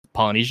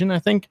Polynesian, I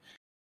think,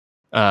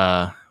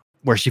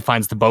 where she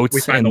finds the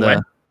boats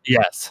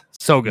yes,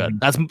 so good.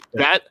 That's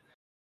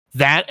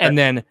that, and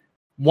then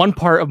one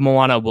part of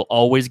Moana will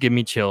always give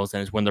me chills,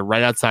 and it's when they're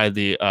right outside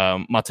the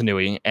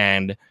Motunui,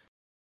 and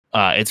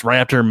it's right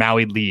after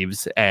Maui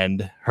leaves,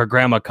 and her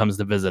grandma comes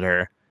to visit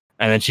her,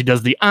 and then she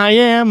does the "I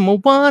am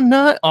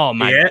Moana." Oh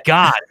my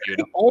god,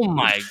 dude! Oh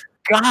my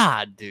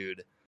god,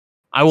 dude!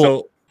 I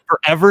will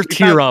forever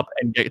tear up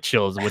and get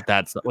chills with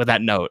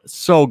that note.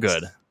 So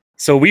good.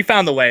 So we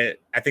found the way.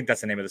 I think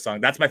that's the name of the song.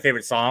 That's my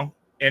favorite song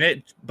in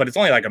it, but it's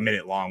only like a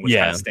minute long, which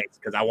kind of stinks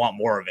because I want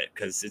more of it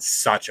because it's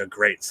such a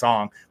great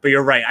song. But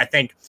you're right. I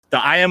think the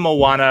 "I Am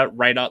Moana"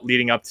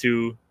 leading up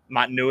to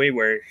Motunui,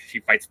 where she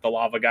fights the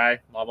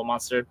lava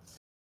monster.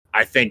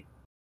 I think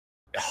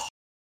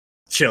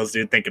chills,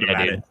 dude, thinking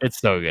about it. It's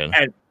so good.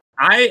 And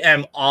I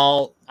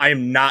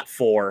am not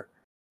for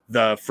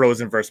the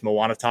Frozen versus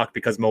Moana talk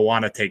because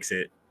Moana takes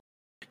it.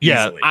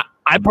 Yeah,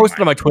 I posted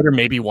on my Twitter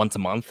maybe once a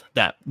month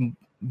that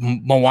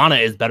Moana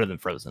is better than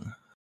Frozen.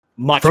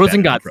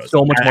 Frozen got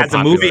so much more as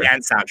a movie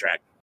and soundtrack.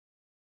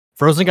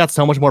 Frozen got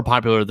so much more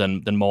popular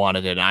than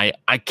Moana did. And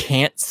I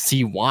can't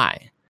see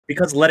why.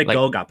 Because Let It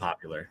Go got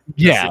popular.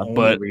 That's the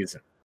only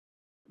reason.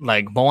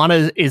 Like,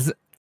 Moana is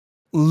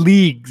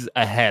leagues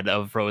ahead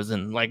of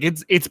Frozen. Like,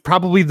 it's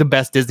probably the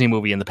best Disney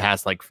movie in the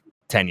past like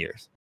 10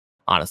 years,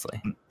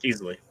 honestly.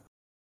 Easily.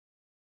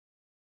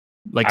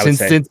 Like,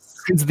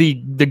 since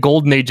the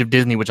golden age of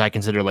Disney, which I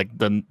consider like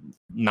the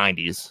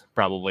 90s,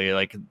 probably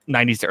like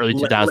 90s to early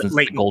 2000s,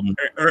 late, the golden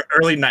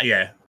early, not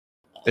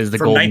is the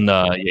golden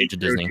age of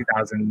Disney.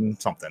 2000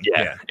 something.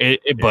 Yeah.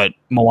 But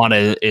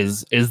Moana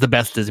is the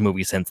best Disney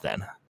movie since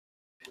then.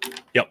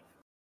 Yep.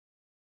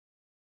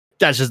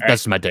 That's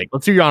just my take.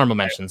 Let's do your honorable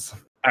mentions.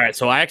 All right.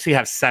 So I actually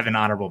have 7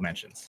 honorable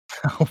mentions.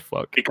 Oh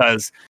fuck.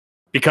 Because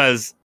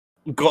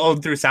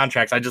going through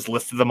soundtracks, I just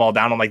listed them all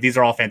down. I'm like, these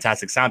are all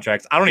fantastic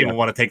soundtracks. I don't even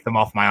want to take them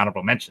off my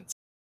honorable mentions.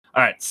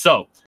 All right.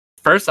 So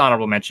first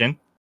honorable mention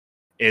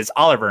is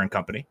Oliver and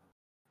Company.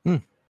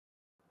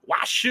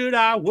 Why should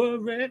I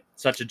worry?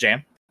 Such a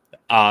jam.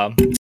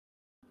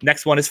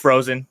 Next one is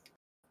Frozen.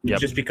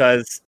 Just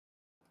because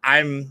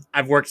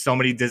I've worked so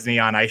many Disney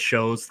on Ice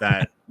shows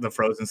that the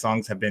Frozen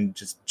songs have been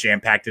just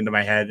jam-packed into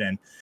my head, and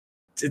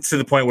it's to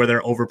the point where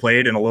they're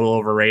overplayed and a little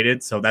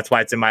overrated. So that's why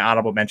it's in my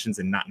honorable mentions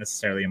and not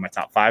necessarily in my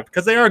top 5,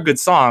 because they are good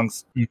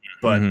songs,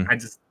 but I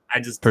just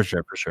for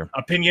sure.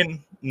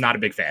 Opinion, not a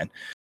big fan.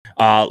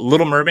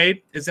 Little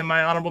Mermaid is in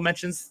my honorable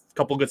mentions. A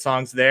couple good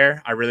songs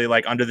there. I really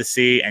like Under the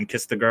Sea and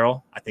Kiss the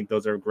Girl. I think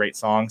those are great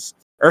songs.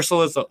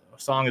 Ursula's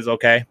song is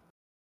okay.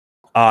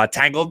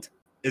 Tangled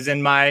is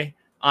in my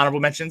honorable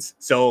mentions.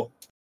 So,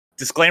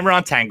 disclaimer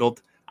on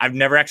Tangled. I've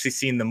never actually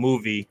seen the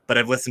movie, but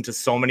I've listened to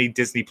so many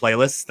Disney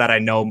playlists that I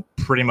know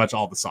pretty much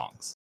all the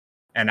songs.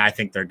 And I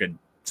think they're good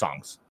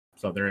songs.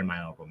 So they're in my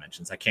honorable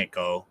mentions. I can't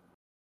go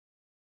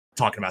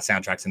talking about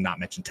soundtracks and not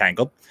mention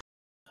Tangled.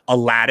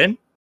 Aladdin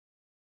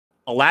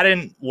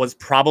was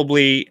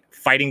probably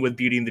fighting with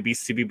Beauty and the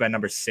Beast to be by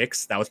number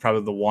 6. That was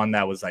probably the one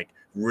that was like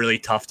really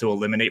tough to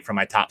eliminate from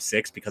my top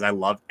 6 because I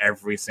love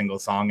every single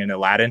song in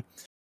Aladdin.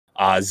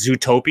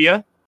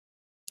 Zootopia.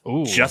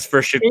 Ooh. Just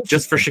for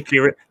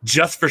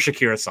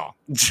Shakira's song.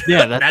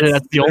 Yeah,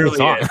 that's the only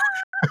song.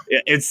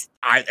 It's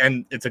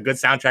a good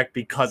soundtrack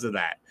because of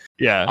that.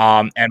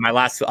 Yeah. And my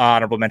last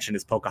honorable mention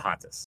is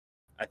Pocahontas.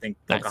 I think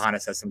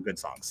Pocahontas has some good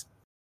songs.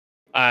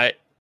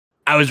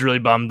 I was really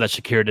bummed that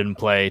Shakira didn't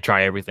play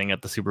Try Everything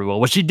at the Super Bowl.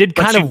 Well, she did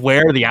kind of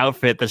wear the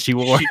outfit that she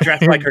wore. She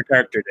dressed like her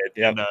character did.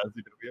 Yeah.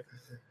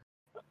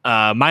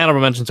 My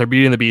honorable mentions are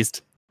Beauty and the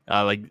Beast.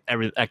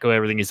 Echo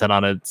everything you said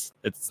on it.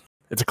 It's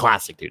a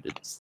classic, dude.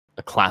 It's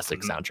a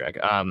classic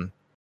soundtrack.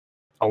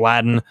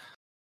 Aladdin.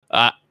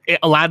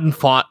 Aladdin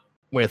fought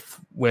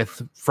with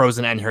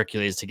Frozen and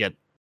Hercules to get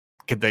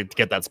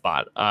that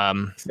spot.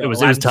 It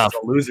was tough.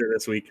 A loser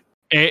this week.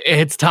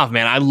 It's tough,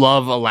 man. I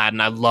love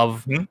Aladdin. I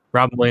love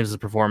Robin Williams'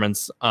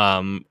 performance.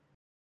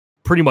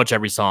 Pretty much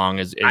every song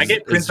is I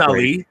get Prince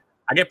Ali.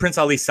 I get Prince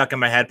Ali stuck in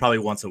my head probably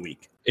once a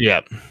week.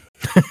 Yeah.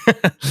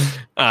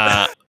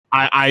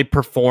 I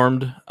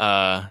performed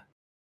I'll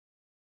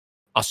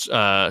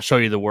show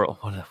you the world.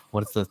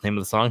 What is the name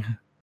of the song?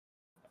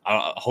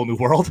 A Whole New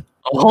World.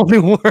 A Whole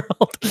New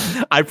World.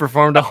 I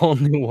performed A Whole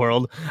New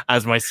World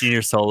as my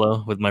senior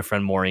solo with my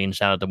friend Maureen.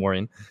 Shout out to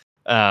Maureen.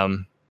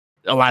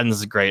 Aladdin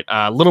is great.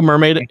 Little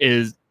Mermaid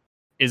is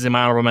in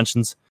my honorable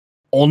mentions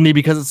only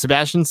because it's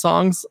Sebastian's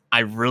songs. I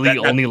really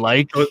only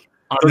like. Those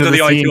are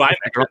the only two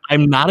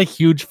I'm not a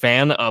huge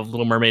fan of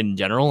Little Mermaid in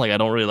general. Like I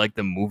don't really like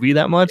the movie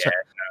that much. Yeah,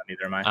 no,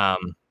 neither am I.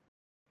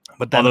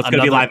 But then although it's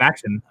gonna be live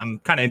action, I'm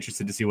kind of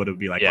interested to see what it would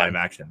be like live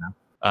action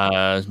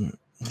now.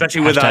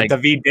 Especially with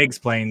Daveed Diggs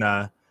playing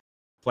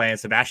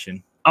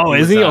Sebastian. Oh,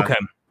 is he? Okay.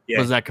 Yeah.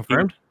 Was that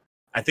confirmed?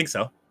 I think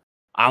so.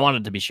 I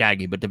wanted to be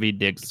Shaggy, but Daveed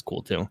Diggs is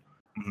cool too.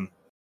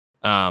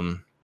 And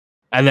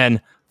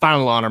then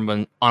final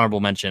honorable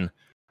mention,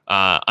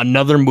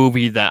 another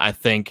movie that I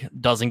think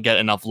doesn't get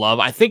enough love.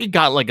 I think it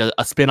got like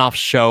a spin-off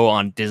show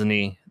on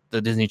Disney,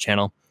 the Disney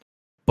Channel,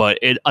 but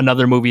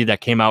another movie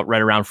that came out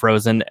right around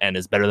Frozen and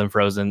is better than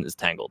Frozen is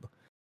Tangled.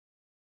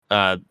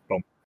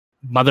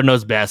 Mother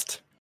Knows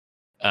Best.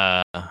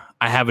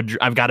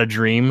 I've Got a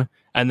Dream,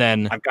 and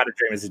then I've Got a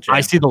Dream is a jam.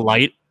 I See the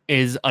Light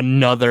is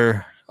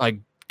another like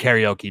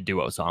karaoke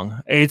duo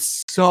song.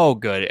 It's so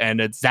good, and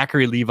it's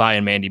Zachary Levi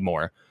and Mandy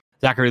Moore.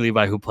 Zachary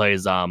Levi, who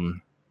plays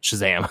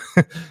Shazam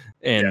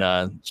in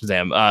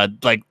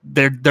Shazam. Like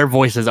their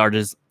voices are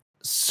just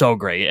so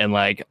great, and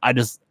like I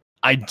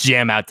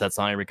jam out to that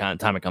song every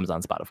time it comes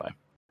on Spotify.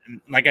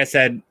 Like I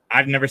said,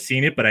 I've never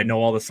seen it, but I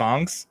know all the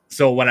songs.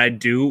 So when I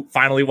do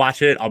finally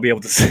watch it, I'll be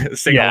able to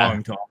sing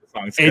along to all the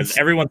songs because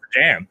everyone's a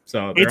jam.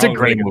 So it's a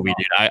great movie,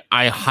 dude.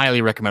 I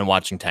highly recommend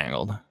watching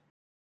Tangled.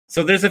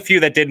 So there's a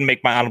few that didn't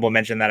make my honorable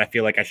mention that I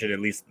feel like I should at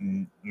least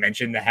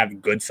mention that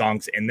have good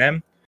songs in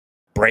them.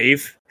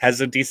 Brave has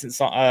a decent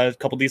song,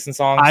 couple decent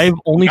songs. I've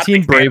only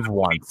seen Brave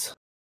once.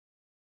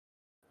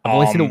 I've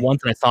only seen it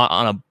once, and I saw it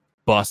on a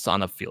bus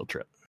on a field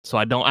trip. So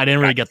I didn't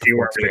really get the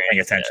full experience.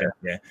 Paying attention.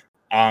 Yeah.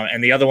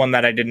 And the other one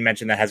that I didn't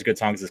mention that has good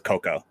songs is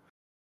Coco.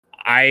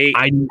 I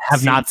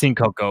have not seen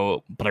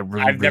Coco, but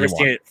I've never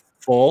seen it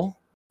full,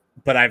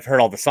 but I've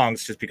heard all the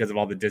songs just because of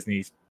all the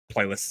Disney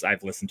playlists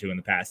I've listened to in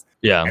the past.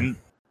 Yeah. And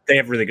they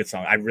have really good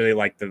songs. I really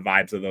like the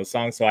vibes of those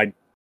songs. So I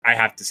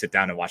have to sit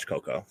down and watch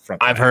Coco.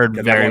 I've heard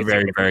very,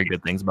 very, very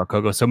good things about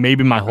Coco. So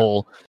maybe my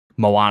whole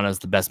Moana is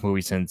the best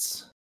movie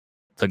since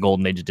the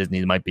golden age of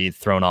Disney might be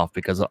thrown off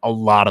because a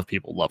lot of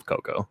people love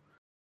Coco.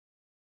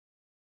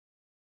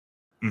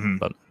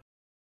 But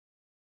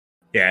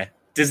yeah,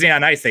 Disney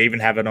on Ice, they even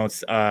have an own.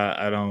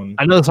 I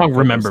know the song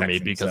 "Remember Me"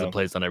 because it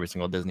plays on every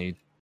single Disney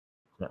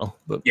channel.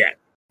 But yeah,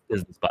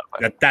 Disney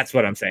Spotify. That's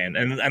what I'm saying,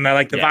 and I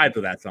like the vibe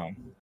of that song.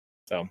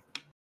 So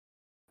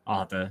I'll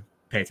have to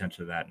pay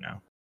attention to that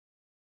now.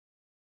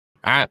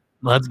 All right,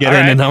 let's get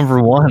into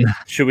number one.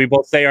 Should we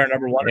both say our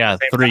number one? Yeah,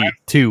 3,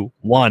 2,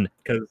 1.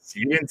 Because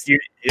you didn't.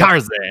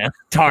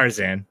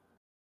 Tarzan.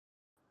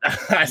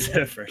 I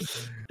said it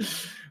first.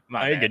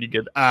 You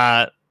good.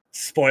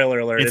 Spoiler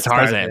alert! It's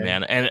Tarzan,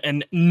 man,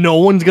 and no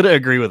one's gonna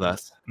agree with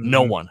us.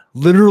 No one,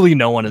 literally,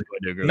 no one is going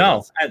to agree. No,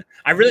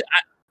 with us.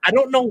 I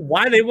don't know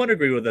why they wouldn't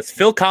agree with us.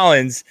 Phil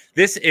Collins,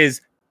 this is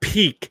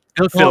peak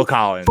Phil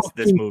Collins.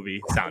 This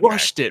movie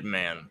crushed it,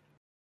 man.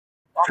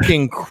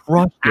 Fucking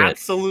crushed it.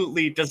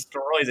 Absolutely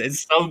destroys it.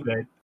 It's so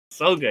good,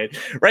 so good.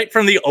 Right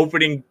from the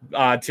opening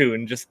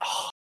tune, just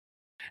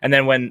and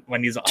then when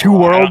he's Two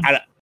worlds.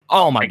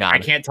 Oh my god, I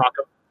can't talk.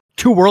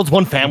 Two worlds,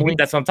 one family.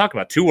 That's what I'm talking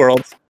about. Two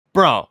worlds,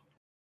 bro.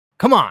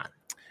 Come on.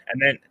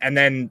 And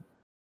then,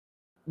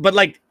 but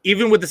like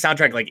even with the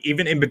soundtrack, like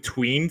even in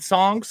between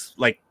songs,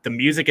 like the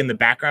music in the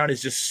background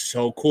is just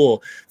so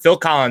cool. Phil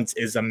Collins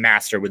is a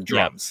master with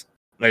drums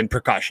and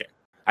percussion.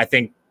 I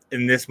think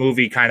in this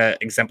movie kind of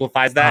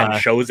exemplifies that and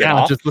shows it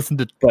off. Just listen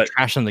to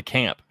Trash in the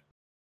Camp.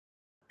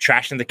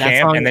 Trash in the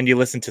Camp, and then you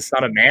listen to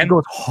Son of Man. It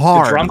goes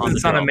hard. The drums in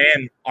Son of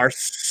Man are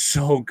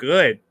so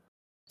good.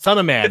 Son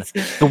of Man.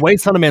 The way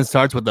Son of Man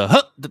starts with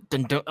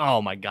the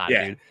oh my god,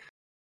 dude.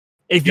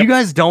 If you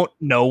guys don't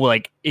know,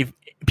 like, if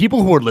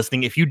people who are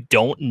listening, if you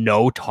don't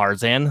know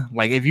Tarzan,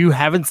 like, if you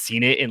haven't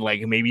seen it in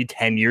like maybe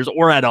 10 years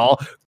or at all,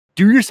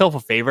 do yourself a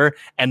favor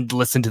and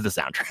listen to the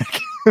soundtrack.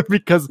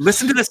 Because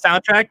listen to the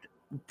soundtrack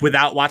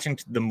without watching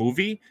the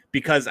movie,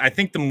 because I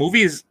think the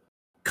movie is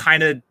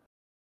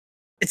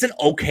it's an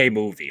okay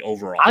movie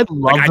overall. I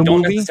love the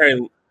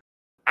movie.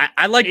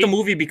 I like the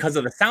movie because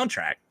of the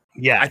soundtrack.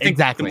 Yeah, I think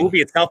the movie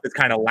itself is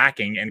kind of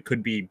lacking and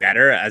could be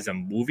better as a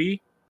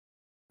movie.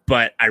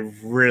 But I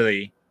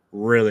really,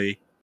 really,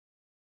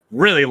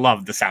 really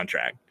love the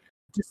soundtrack.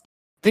 Just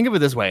think of it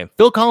this way: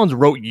 Phil Collins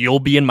wrote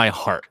 "You'll Be in My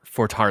Heart"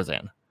 for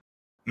Tarzan.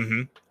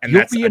 Mm-hmm. And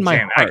that's in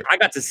my heart. I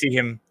got to see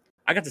him.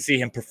 I got to see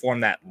him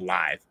perform that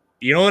live.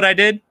 You know what I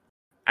did?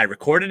 I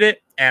recorded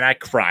it and I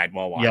cried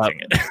while watching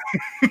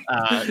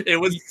it. It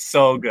was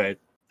so good.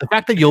 The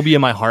fact that "You'll Be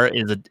in My Heart"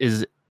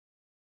 is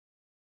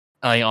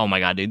oh my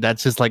god, dude!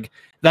 That's just like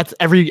that's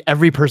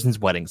every person's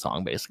wedding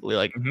song, basically.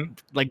 Like,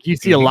 like you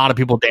see a lot of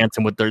people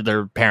dancing with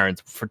their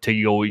parents to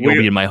 "You'll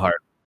Be in My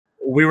Heart."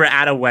 We were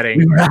at a wedding.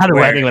 We were at a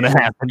wedding when it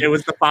happened. It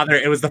was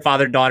the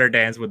father-daughter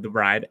dance with the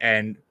bride,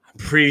 and I'm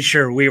pretty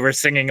sure we were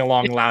singing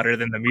along louder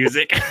than the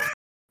music.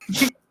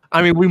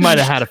 I mean, we might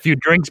have had a few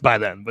drinks by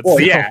then, but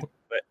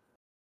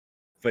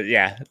but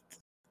yeah,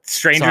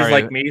 Strangers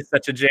Like Me,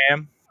 such a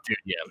jam, dude.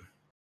 Yeah,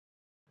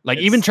 like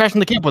even Trash in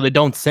the Camp where they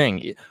don't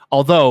sing,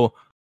 although.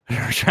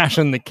 Trash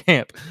in the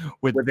Camp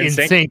with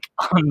NSYNC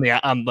on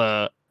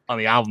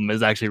the album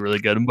is actually really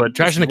good, but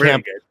Trash in the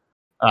Camp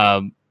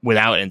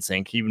without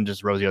NSYNC, even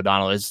just Rosie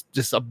O'Donnell, is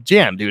just a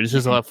jam, dude. It's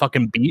just a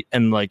fucking beat,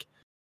 and like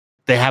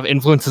they have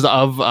influences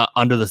of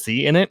Under the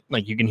Sea in it.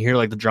 Like you can hear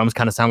like the drums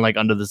kind of sound like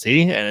Under the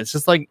Sea, and it's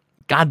just like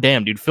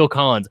goddamn, dude. Phil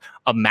Collins,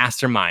 a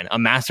mastermind, a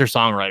master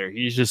songwriter.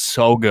 He's just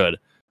so good,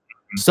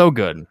 so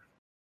good,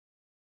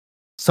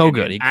 so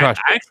good. He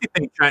crushed. I actually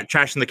think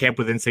Trash in the Camp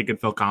with NSYNC and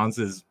Phil Collins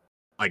is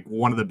like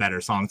one of the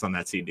better songs on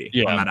that CD,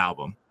 on that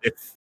album.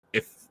 If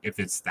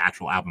it's the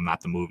actual album,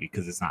 not the movie,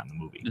 because it's not in the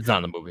movie. It's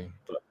not in the movie.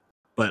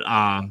 But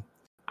I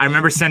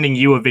remember sending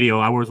you a video.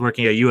 I was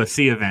working at a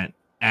UFC event,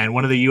 and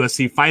one of the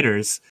UFC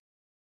fighters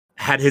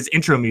had his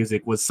intro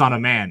music was Son of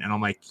Man, and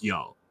I'm like,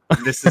 yo,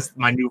 this is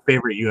my new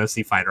favorite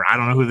UFC fighter. I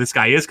don't know who this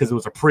guy is because it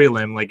was a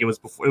prelim. Like it was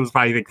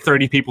probably like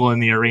 30 people in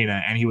the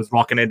arena, and he was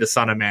walking into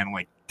Son of Man. I'm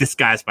like, this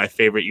guy's my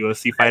favorite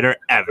UFC fighter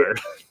ever.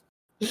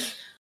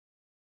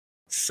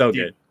 So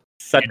good.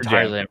 Such a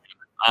jam.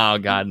 Oh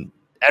god!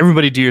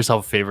 Everybody, do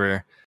yourself a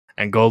favor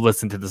and go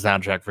listen to the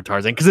soundtrack for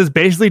Tarzan, because it's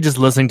basically just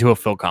listening to a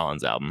Phil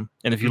Collins album.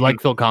 And if you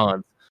like Phil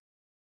Collins,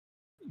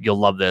 you'll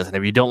love this. And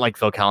if you don't like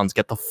Phil Collins,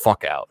 get the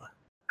fuck out.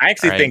 I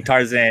actually think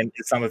Tarzan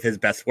is some of his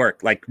best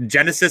work. Like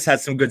Genesis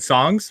has some good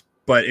songs,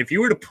 but if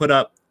you were to put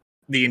up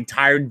the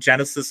entire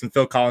Genesis and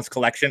Phil Collins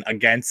collection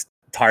against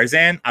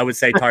Tarzan, I would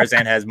say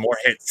Tarzan has more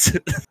hits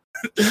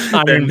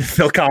than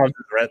Phil Collins.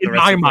 In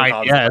my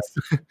mind, yes.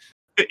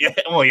 Yeah,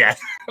 well, yeah.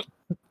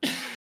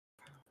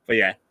 But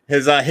yeah,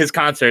 his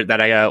concert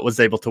that I was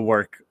able to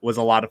work was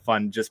a lot of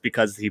fun just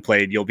because he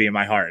played "You'll Be in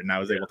My Heart" and I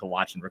was able to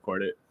watch and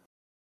record it.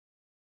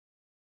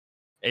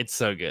 It's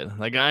so good.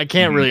 Like I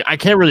can't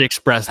really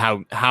express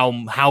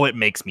how it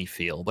makes me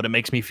feel, but it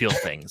makes me feel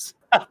things.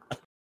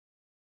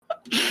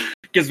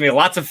 Gives me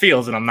lots of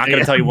feels, and I'm not going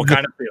to tell you what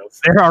kind of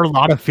feels. There are a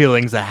lot of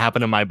feelings that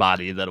happen in my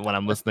body that when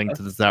I'm listening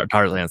to the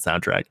Tarzan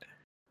soundtrack.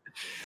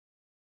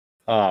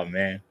 Oh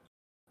man,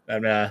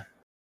 and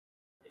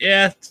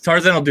yeah,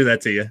 Tarzan will do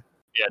that to you.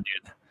 Yeah,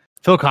 dude.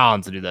 Phil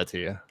Collins will do that to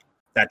you.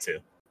 That too.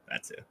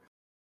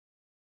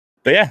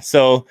 But yeah,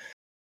 so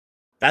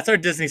that's our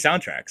Disney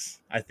soundtracks.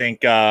 I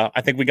think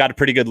we got a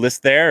pretty good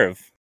list there of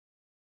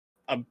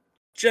a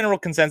general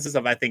consensus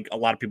of I think a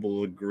lot of people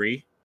will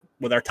agree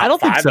with our top I don't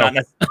five. think so.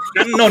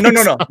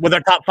 No. With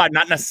our top five,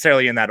 not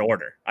necessarily in that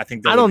order. I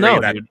think I don't know,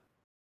 dude.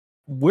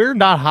 We're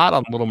not hot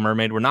on Little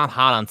Mermaid. We're not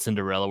hot on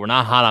Cinderella. We're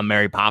not hot on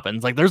Mary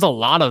Poppins. Like, there's a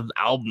lot of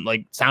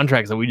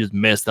soundtracks that we just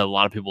missed that a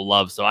lot of people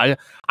love. So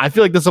I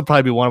feel like this will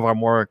probably be one of our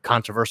more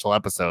controversial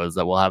episodes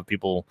that we'll have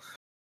people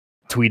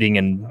tweeting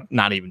and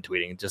not even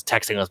tweeting, just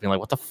texting us, being like,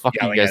 "What the fuck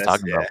are you guys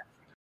talking about?"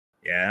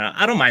 Yeah,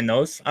 I don't mind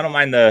those. I don't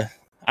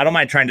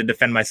mind trying to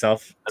defend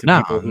myself to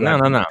people who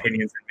have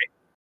opinions in me.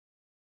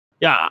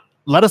 Yeah,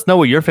 let us know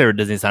what your favorite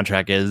Disney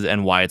soundtrack is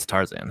and why it's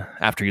Tarzan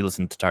after you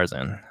listen to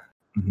Tarzan.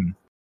 Mm-hmm.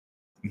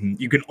 Mm-hmm.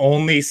 You can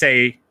only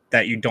say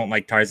that you don't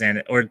like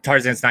Tarzan or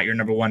Tarzan's not your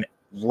number one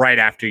right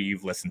after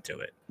you've listened to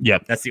it.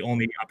 Yep. That's the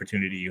only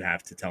opportunity you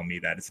have to tell me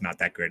that it's not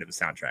that great of a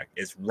soundtrack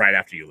is right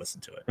after you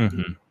listen to it.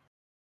 Mm-hmm.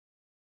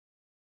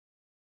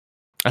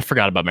 I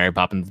forgot about Mary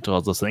Poppins until I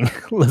was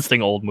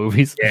listing old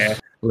movies. Yeah.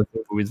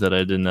 Movies that I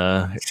didn't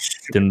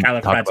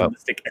talk about.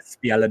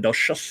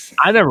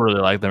 I never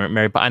really liked them.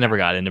 I never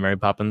got into Mary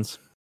Poppins.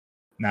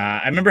 Nah,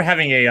 I remember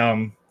having it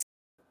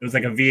was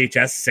like a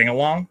VHS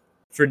sing-along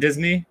for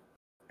Disney.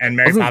 And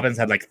Mary Poppins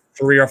had like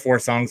 3 or 4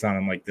 songs on.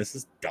 I'm like, this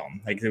is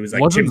dumb. Like, it was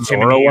like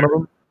Zorro one of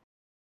them?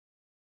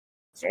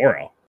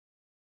 Zorro.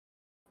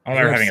 I don't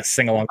remember having a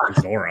sing along for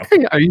Zorro.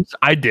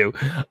 I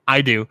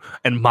do.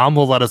 And Mom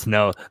will let us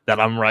know that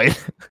I'm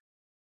right.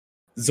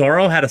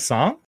 Zorro had a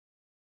song?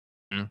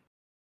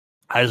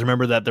 I just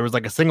remember that there was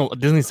like a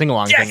Disney sing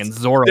along thing, and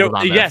Zorro was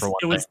on there for one.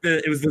 Yes,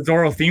 it was the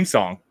Zorro theme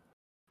song.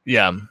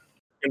 Yeah.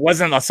 It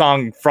wasn't a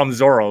song from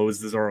Zorro, it was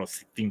the Zorro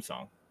theme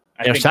song.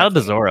 Shout out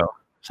to Zorro.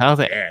 Shout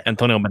out to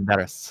Antonio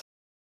Banderas.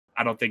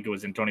 I don't think it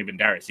was Antonio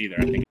Banderas either.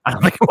 I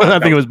think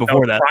it was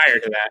before that. Prior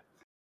to that.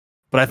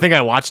 But I think I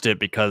watched it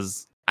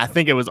because I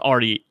think it was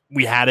already,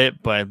 we had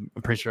it, but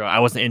I'm pretty sure I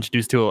wasn't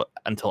introduced to it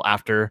until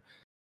after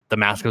The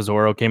Mask of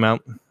Zorro came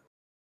out.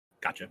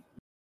 Gotcha.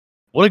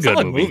 What a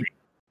good movie.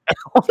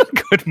 What a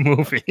good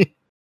movie.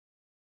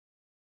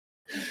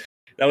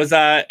 That was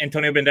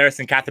Antonio Banderas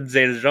and Catherine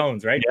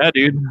Zeta-Jones, right? Yeah,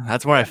 dude.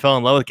 That's where I fell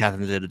in love with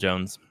Catherine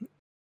Zeta-Jones.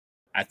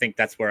 I think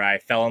that's where I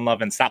fell in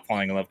love and stopped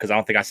falling in love because I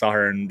don't think I saw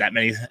her in that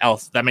many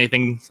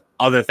things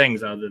other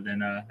than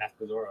Mask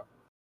of Zorro.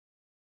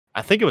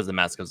 I think it was The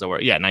Mask of Zorro.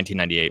 Yeah,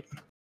 1998.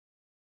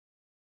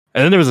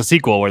 And then there was a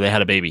sequel where they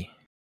had a baby.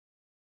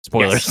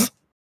 Spoilers.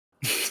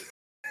 Yes.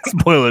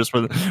 Spoilers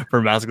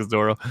for Mask of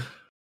Zorro.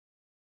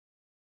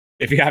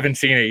 If you haven't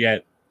seen it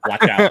yet,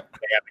 watch out.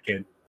 They have a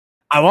kid.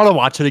 I want to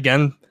watch it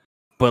again,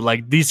 but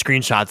like these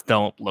screenshots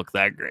don't look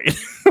that great.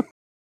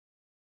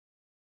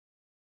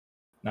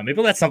 Now,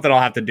 maybe that's something I'll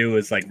have to do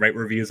is like write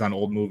reviews on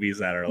old movies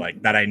that are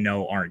like that I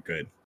know aren't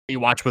good. You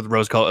watch with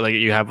rose-colored, like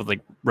you have with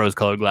like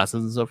rose-colored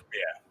glasses and stuff.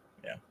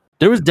 Yeah.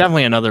 There was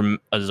definitely another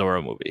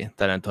Zorro movie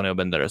that Antonio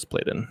Banderas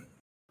played in.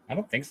 I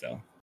don't think so.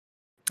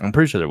 I'm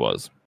pretty sure there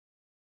was.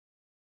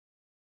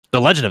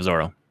 The Legend of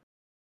Zorro.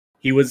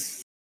 He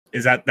was.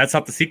 That's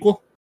not the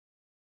sequel?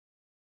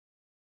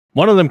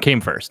 One of them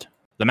came first.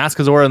 The Mask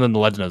of Zorro and then The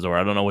Legend of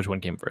Zorro. I don't know which one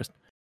came first.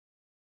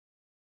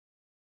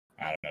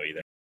 I don't know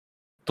either.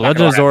 The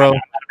Legend of Zorro.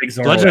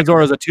 The Legend of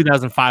Zorro is a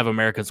 2005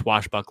 American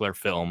swashbuckler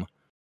film,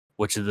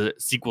 which is the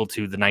sequel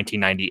to the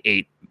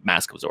 1998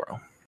 Mask of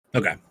Zorro.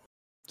 Okay.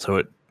 So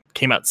it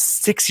came out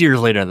 6 years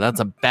later. That's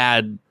a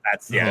bad.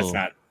 That's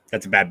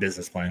a bad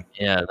business plan.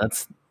 Yeah,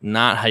 that's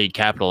not how you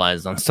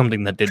capitalize on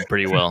something that did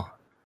pretty well.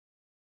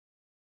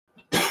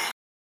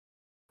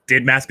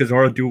 Did Mask of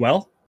Zorro do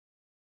well?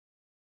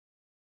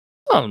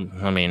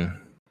 I mean,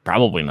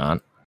 probably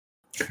not.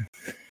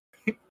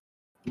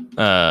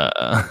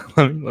 Let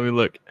me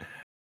look.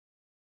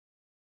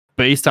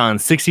 Based on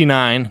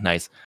 69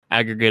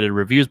 aggregated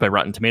reviews by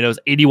Rotten Tomatoes,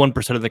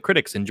 81% of the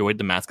critics enjoyed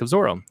The Mask of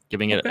Zorro,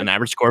 giving it an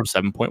average score of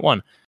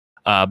 7.1.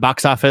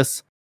 Box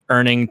office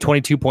earning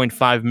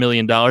 $22.5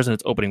 million in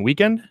its opening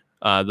weekend.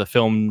 The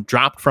film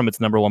dropped from its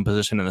number 1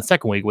 position in the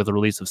second week with the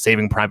release of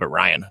Saving Private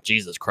Ryan.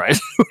 Jesus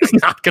Christ. Who's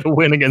not going to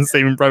win against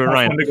Saving Private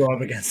Ryan? To go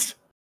up against.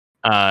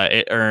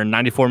 It earned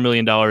 $94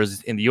 million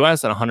in the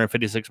US and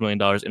 $156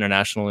 million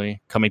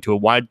internationally, coming to a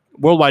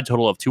worldwide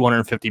total of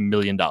 $250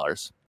 million.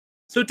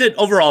 So it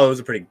was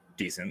a pretty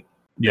decent.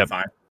 Yeah,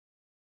 fine.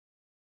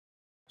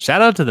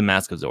 Shout out to The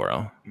Mask of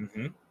Zorro.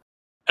 Mm-hmm.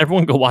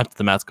 Everyone go watch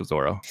The Mask of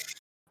Zorro.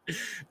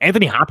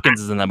 Anthony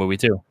Hopkins is in that movie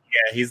too.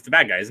 Yeah, he's the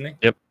bad guy, isn't he?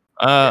 Yep.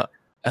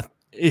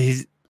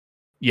 He's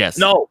yes.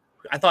 No,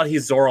 I thought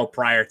he's Zorro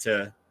prior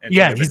to.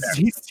 Yeah, he's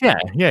yeah.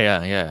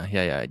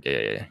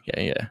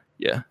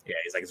 Yeah,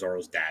 he's like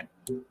Zorro's dad.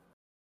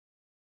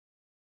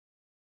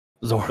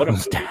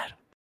 Zorro's dad.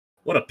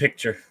 What a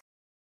picture.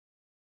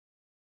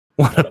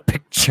 What a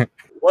picture.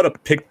 What a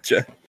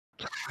picture.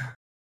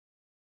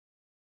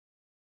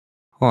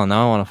 Hold on,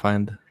 now I want to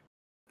find.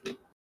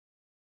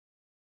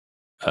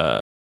 I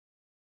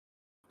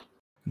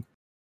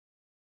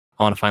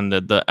want to find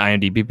the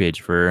IMDb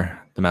page for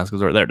The Mask of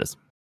Zorro. There it is.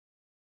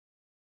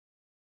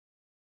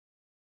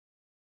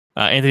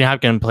 Anthony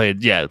Hopkins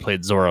played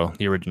Zorro,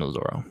 the original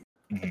Zorro.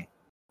 Mm-hmm.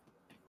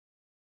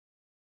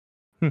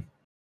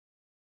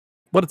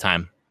 What a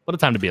time! What a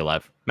time to be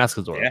alive. Mask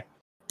of Zorro. Yeah,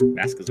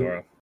 Mask of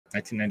Zorro,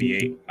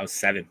 1998. I was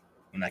 7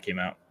 when that came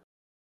out.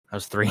 I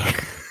was 3.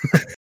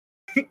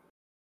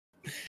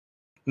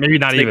 Maybe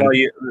not even.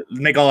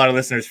 Make all our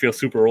listeners feel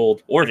super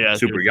old or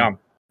super young.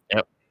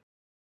 Yep.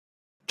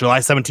 July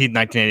 17th,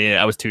 1988.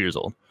 I was 2 years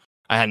old.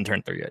 I hadn't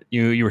turned 3 yet.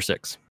 You were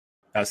 6.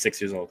 I was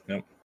 6 years old.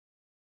 Nope.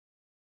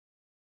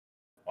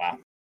 Wow.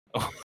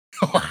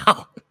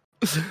 Wow.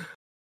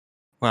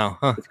 Wow.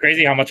 Huh. It's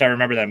crazy how much I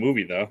remember that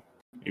movie, though.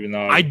 Even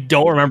though I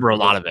don't remember a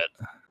lot of it.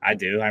 I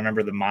do. I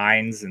remember the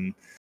mines and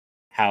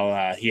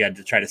how he had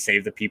to try to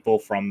save the people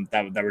from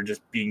that were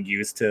just being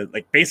used to,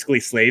 like, basically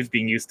slaves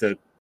being used to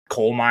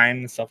coal mine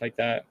and stuff like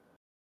that.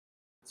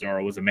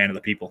 Zorro was a man of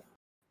the people.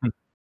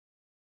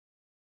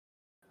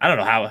 I don't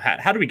know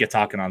how do we get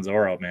talking on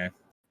Zorro, man?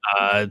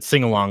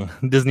 Sing along,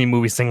 Disney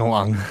movie sing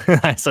along.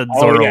 I said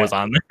Zorro was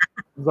on there.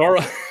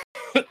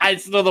 Zorro. I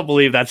still don't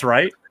believe that's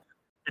right.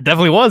 It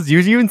definitely was. You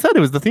even said it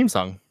was the theme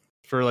song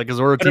for like a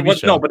Zorro TV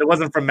show. No, but it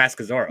wasn't from Mask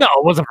of Zorro. No,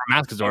 it wasn't from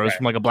Mask of Zorro. Okay. It was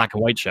from like a black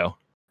and white show.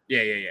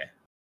 Yeah.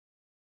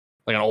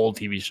 Like an old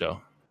TV show.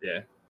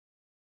 Yeah.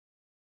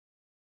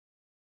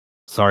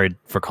 Sorry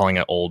for calling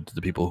it old to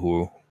the people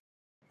who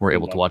were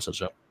able to watch that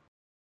show.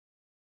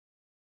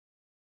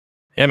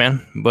 Yeah,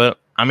 man. But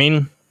I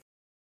mean,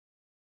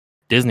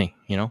 Disney,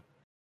 you know.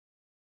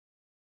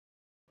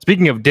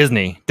 Speaking of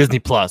Disney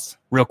Plus,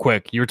 real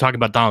quick, you were talking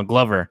about Donald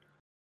Glover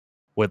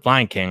with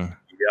Lion King.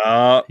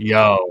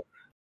 Yo.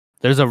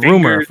 There's a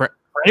rumor for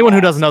anyone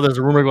who doesn't know. There's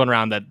a rumor going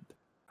around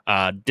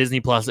that Disney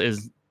Plus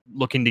is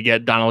looking to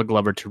get Donald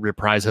Glover to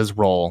reprise his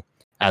role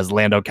as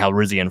Lando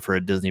Calrissian for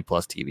a Disney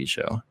Plus TV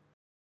show.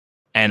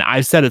 And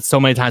I've said it so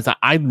many times that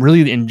I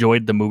really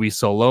enjoyed the movie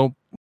Solo,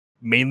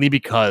 mainly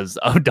because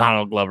of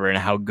Donald Glover and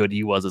how good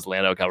he was as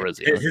Lando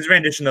Calrissian. His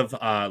rendition of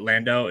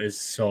Lando is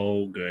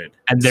so good.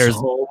 And there's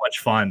so much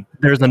fun.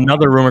 There's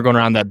another rumor going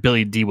around that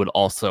Billy Dee would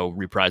also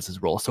reprise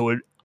his role. So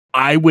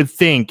I would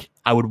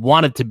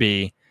want it to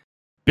be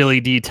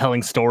Billy Dee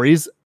telling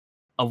stories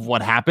of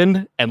what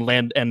happened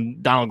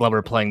and Donald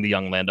Glover playing the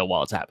young Lando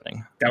while it's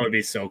happening. That would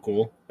be so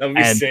cool. That would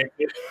be sick.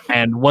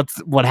 And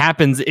what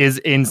happens is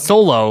in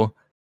Solo,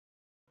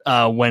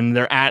 when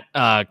they're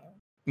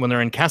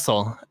in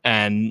Kessel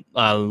and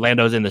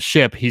Lando's in the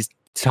ship, he's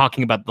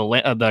talking about the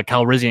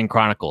Calrissian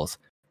Chronicles.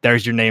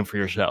 There's your name for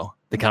your show,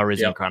 the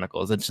Calrissian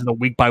Chronicles. It's just a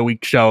week by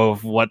week show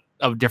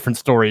of different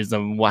stories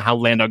of how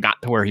Lando got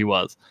to where he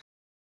was.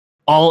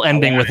 All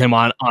ending with him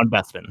on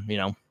Bespin, you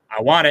know.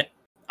 I want it.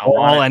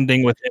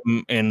 Ending with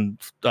him in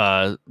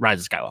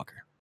Rise of Skywalker.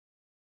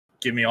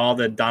 Give me all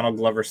the Donald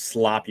Glover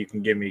slop you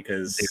can give me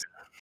because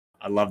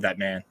I love that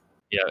man.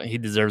 Yeah, he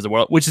deserves the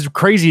world, which is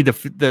crazy to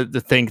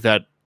think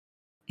that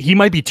he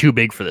might be too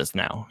big for this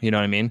now. You know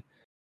what I mean?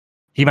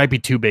 He might be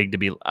too big to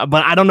be,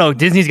 but I don't know.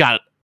 Disney's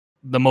got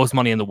the most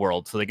money in the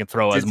world, so they can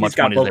throw as much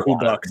money as they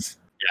want. Bucks.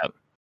 Yeah.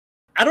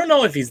 I don't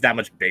know if he's that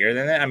much bigger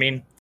than that. I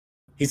mean,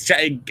 he's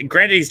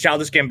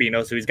Childish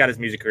Gambino, so he's got his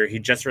music career. He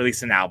just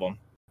released an album.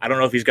 I don't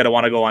know if he's going to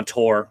want to go on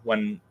tour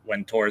when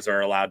tours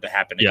are allowed to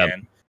happen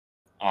again.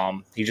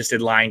 He just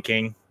did Lion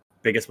King,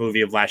 biggest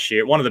movie of last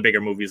year, one of the bigger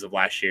movies of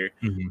last year.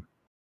 Mm-hmm.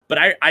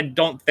 But I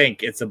don't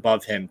think it's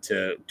above him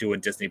to do a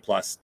Disney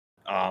Plus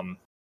Star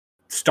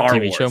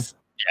TV Wars show.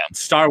 Yeah,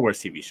 Star Wars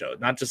TV show,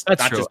 not just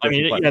That's not true. just I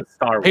mean,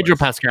 Star Wars. Pedro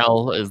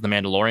Pascal is the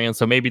Mandalorian,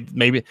 so maybe,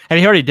 and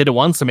he already did it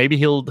once, so maybe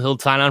he'll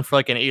sign on for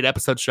like an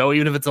 8-episode show,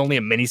 even if it's only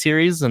a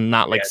miniseries and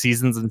not like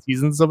seasons and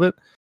seasons of it.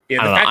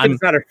 Yeah, the fact that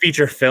it's not a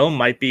feature film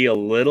might be a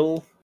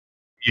little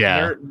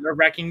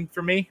nerve-wracking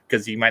for me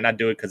because he might not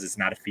do it because it's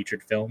not a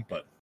featured film.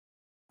 But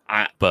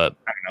I don't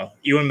know.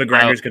 Ewan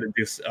McGregor's going to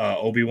do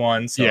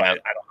Obi-Wan, so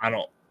I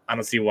don't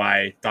see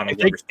why Donald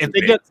Glover's if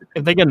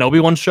they get an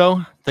Obi-Wan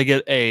show, they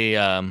get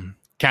a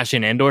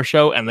Cassian Andor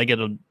show, and they get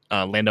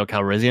a Lando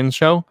Calrissian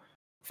show.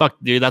 Fuck,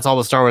 dude, that's all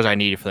the Star Wars I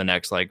need for the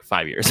next like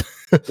 5 years.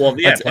 Well,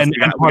 yeah,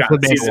 we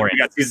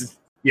got season.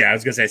 Yeah, I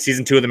was gonna say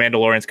season 2 of The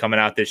Mandalorian's coming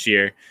out this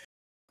year.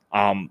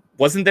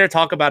 Wasn't there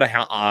talk about a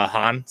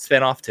Han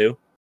spinoff too?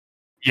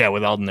 Yeah,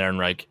 with Alden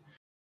Ehrenreich.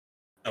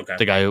 Okay,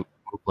 the guy who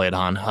played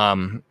Han.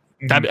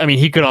 I mean,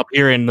 he could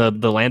appear in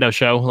the Lando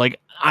show. Like,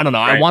 I don't know.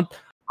 Right.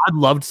 I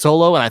loved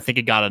Solo, and I think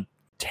it got a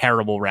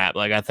terrible rap.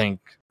 Like, I didn't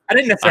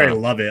necessarily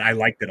love it. I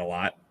liked it a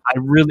lot.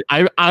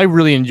 I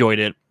really enjoyed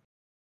it.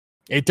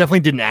 It definitely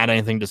didn't add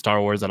anything to Star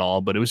Wars at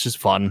all, but it was just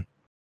fun.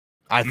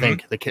 I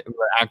think the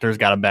actors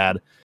got a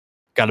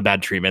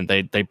bad treatment.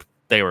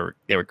 They were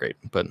great,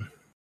 but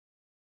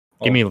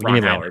give me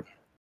Howard.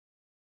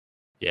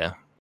 Yeah,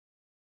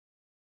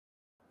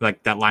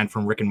 like that line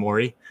from Rick and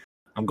Morty.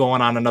 I'm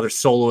going on another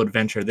solo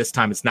adventure. This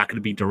time it's not going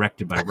to be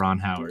directed by Ron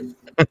Howard.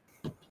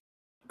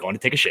 Going to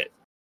take a shit.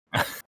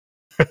 All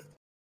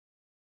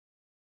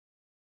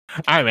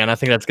right, man. I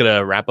think that's going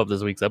to wrap up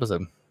this week's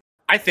episode.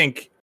 I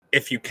think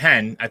if you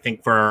can,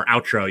 for our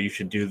outro, you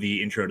should do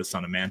the intro to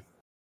Son of Man.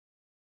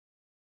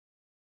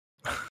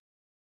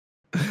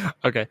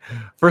 Okay.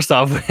 First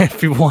off, if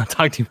people want to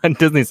talk to you about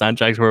Disney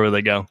soundtracks, where would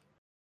they go?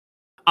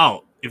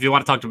 Oh, if you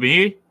want to talk to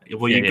me,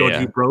 well, you go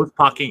to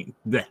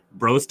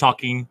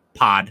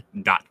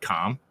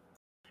brostalkingpod.com,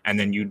 and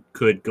then you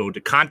could go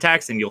to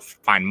contacts, and you'll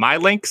find my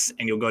links,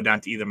 and you'll go down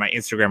to either my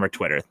Instagram or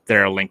Twitter.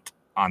 They're linked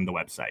on the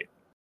website.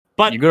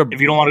 But if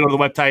you don't want to go to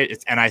the website,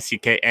 it's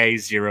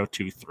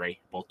NICKA023,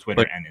 both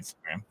Twitter and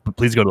Instagram.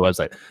 Please go to the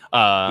website.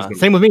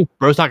 Same with me,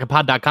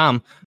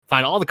 brostalkingpod.com.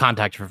 Find all the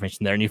contact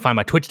information there, and you find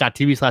my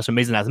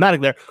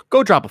twitch.tv/amazingasthmatic there.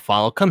 Go drop a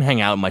follow. Come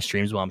hang out in my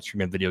streams while I'm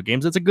streaming video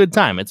games. It's a good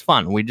time. It's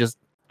fun.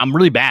 I'm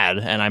really bad,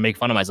 and I make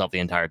fun of myself the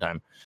entire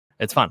time.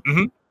 It's fun.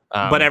 Mm-hmm.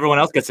 But everyone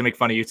else gets to make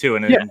fun of you too.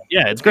 And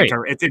it's great.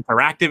 It's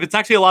interactive. It's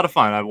actually a lot of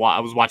fun. I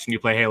was watching you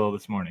play Halo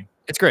this morning.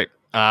 It's great.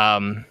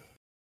 But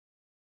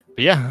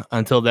yeah,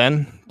 until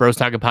then,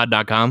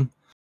 brostalkingpod.com.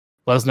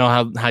 Let us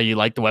know how you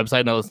like the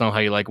website. Let us know how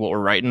you like what we're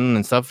writing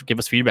and stuff. Give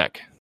us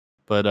feedback.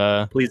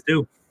 But please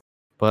do.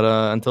 But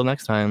until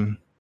next time.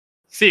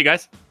 See you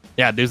guys.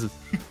 Yeah, deuces.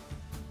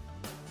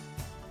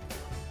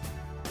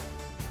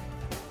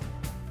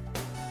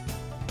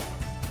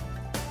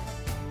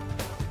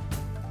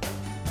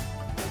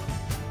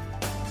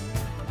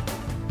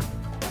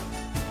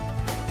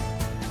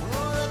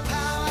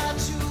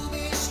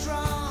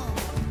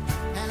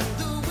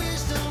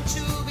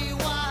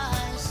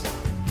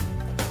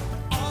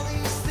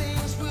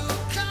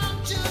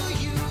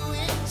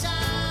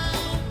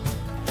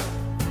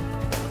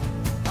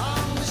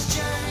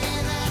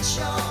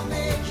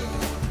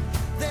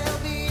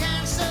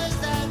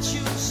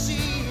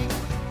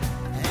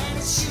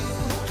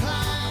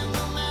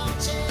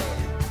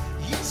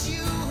 It's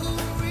you who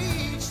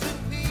reach the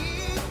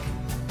peak.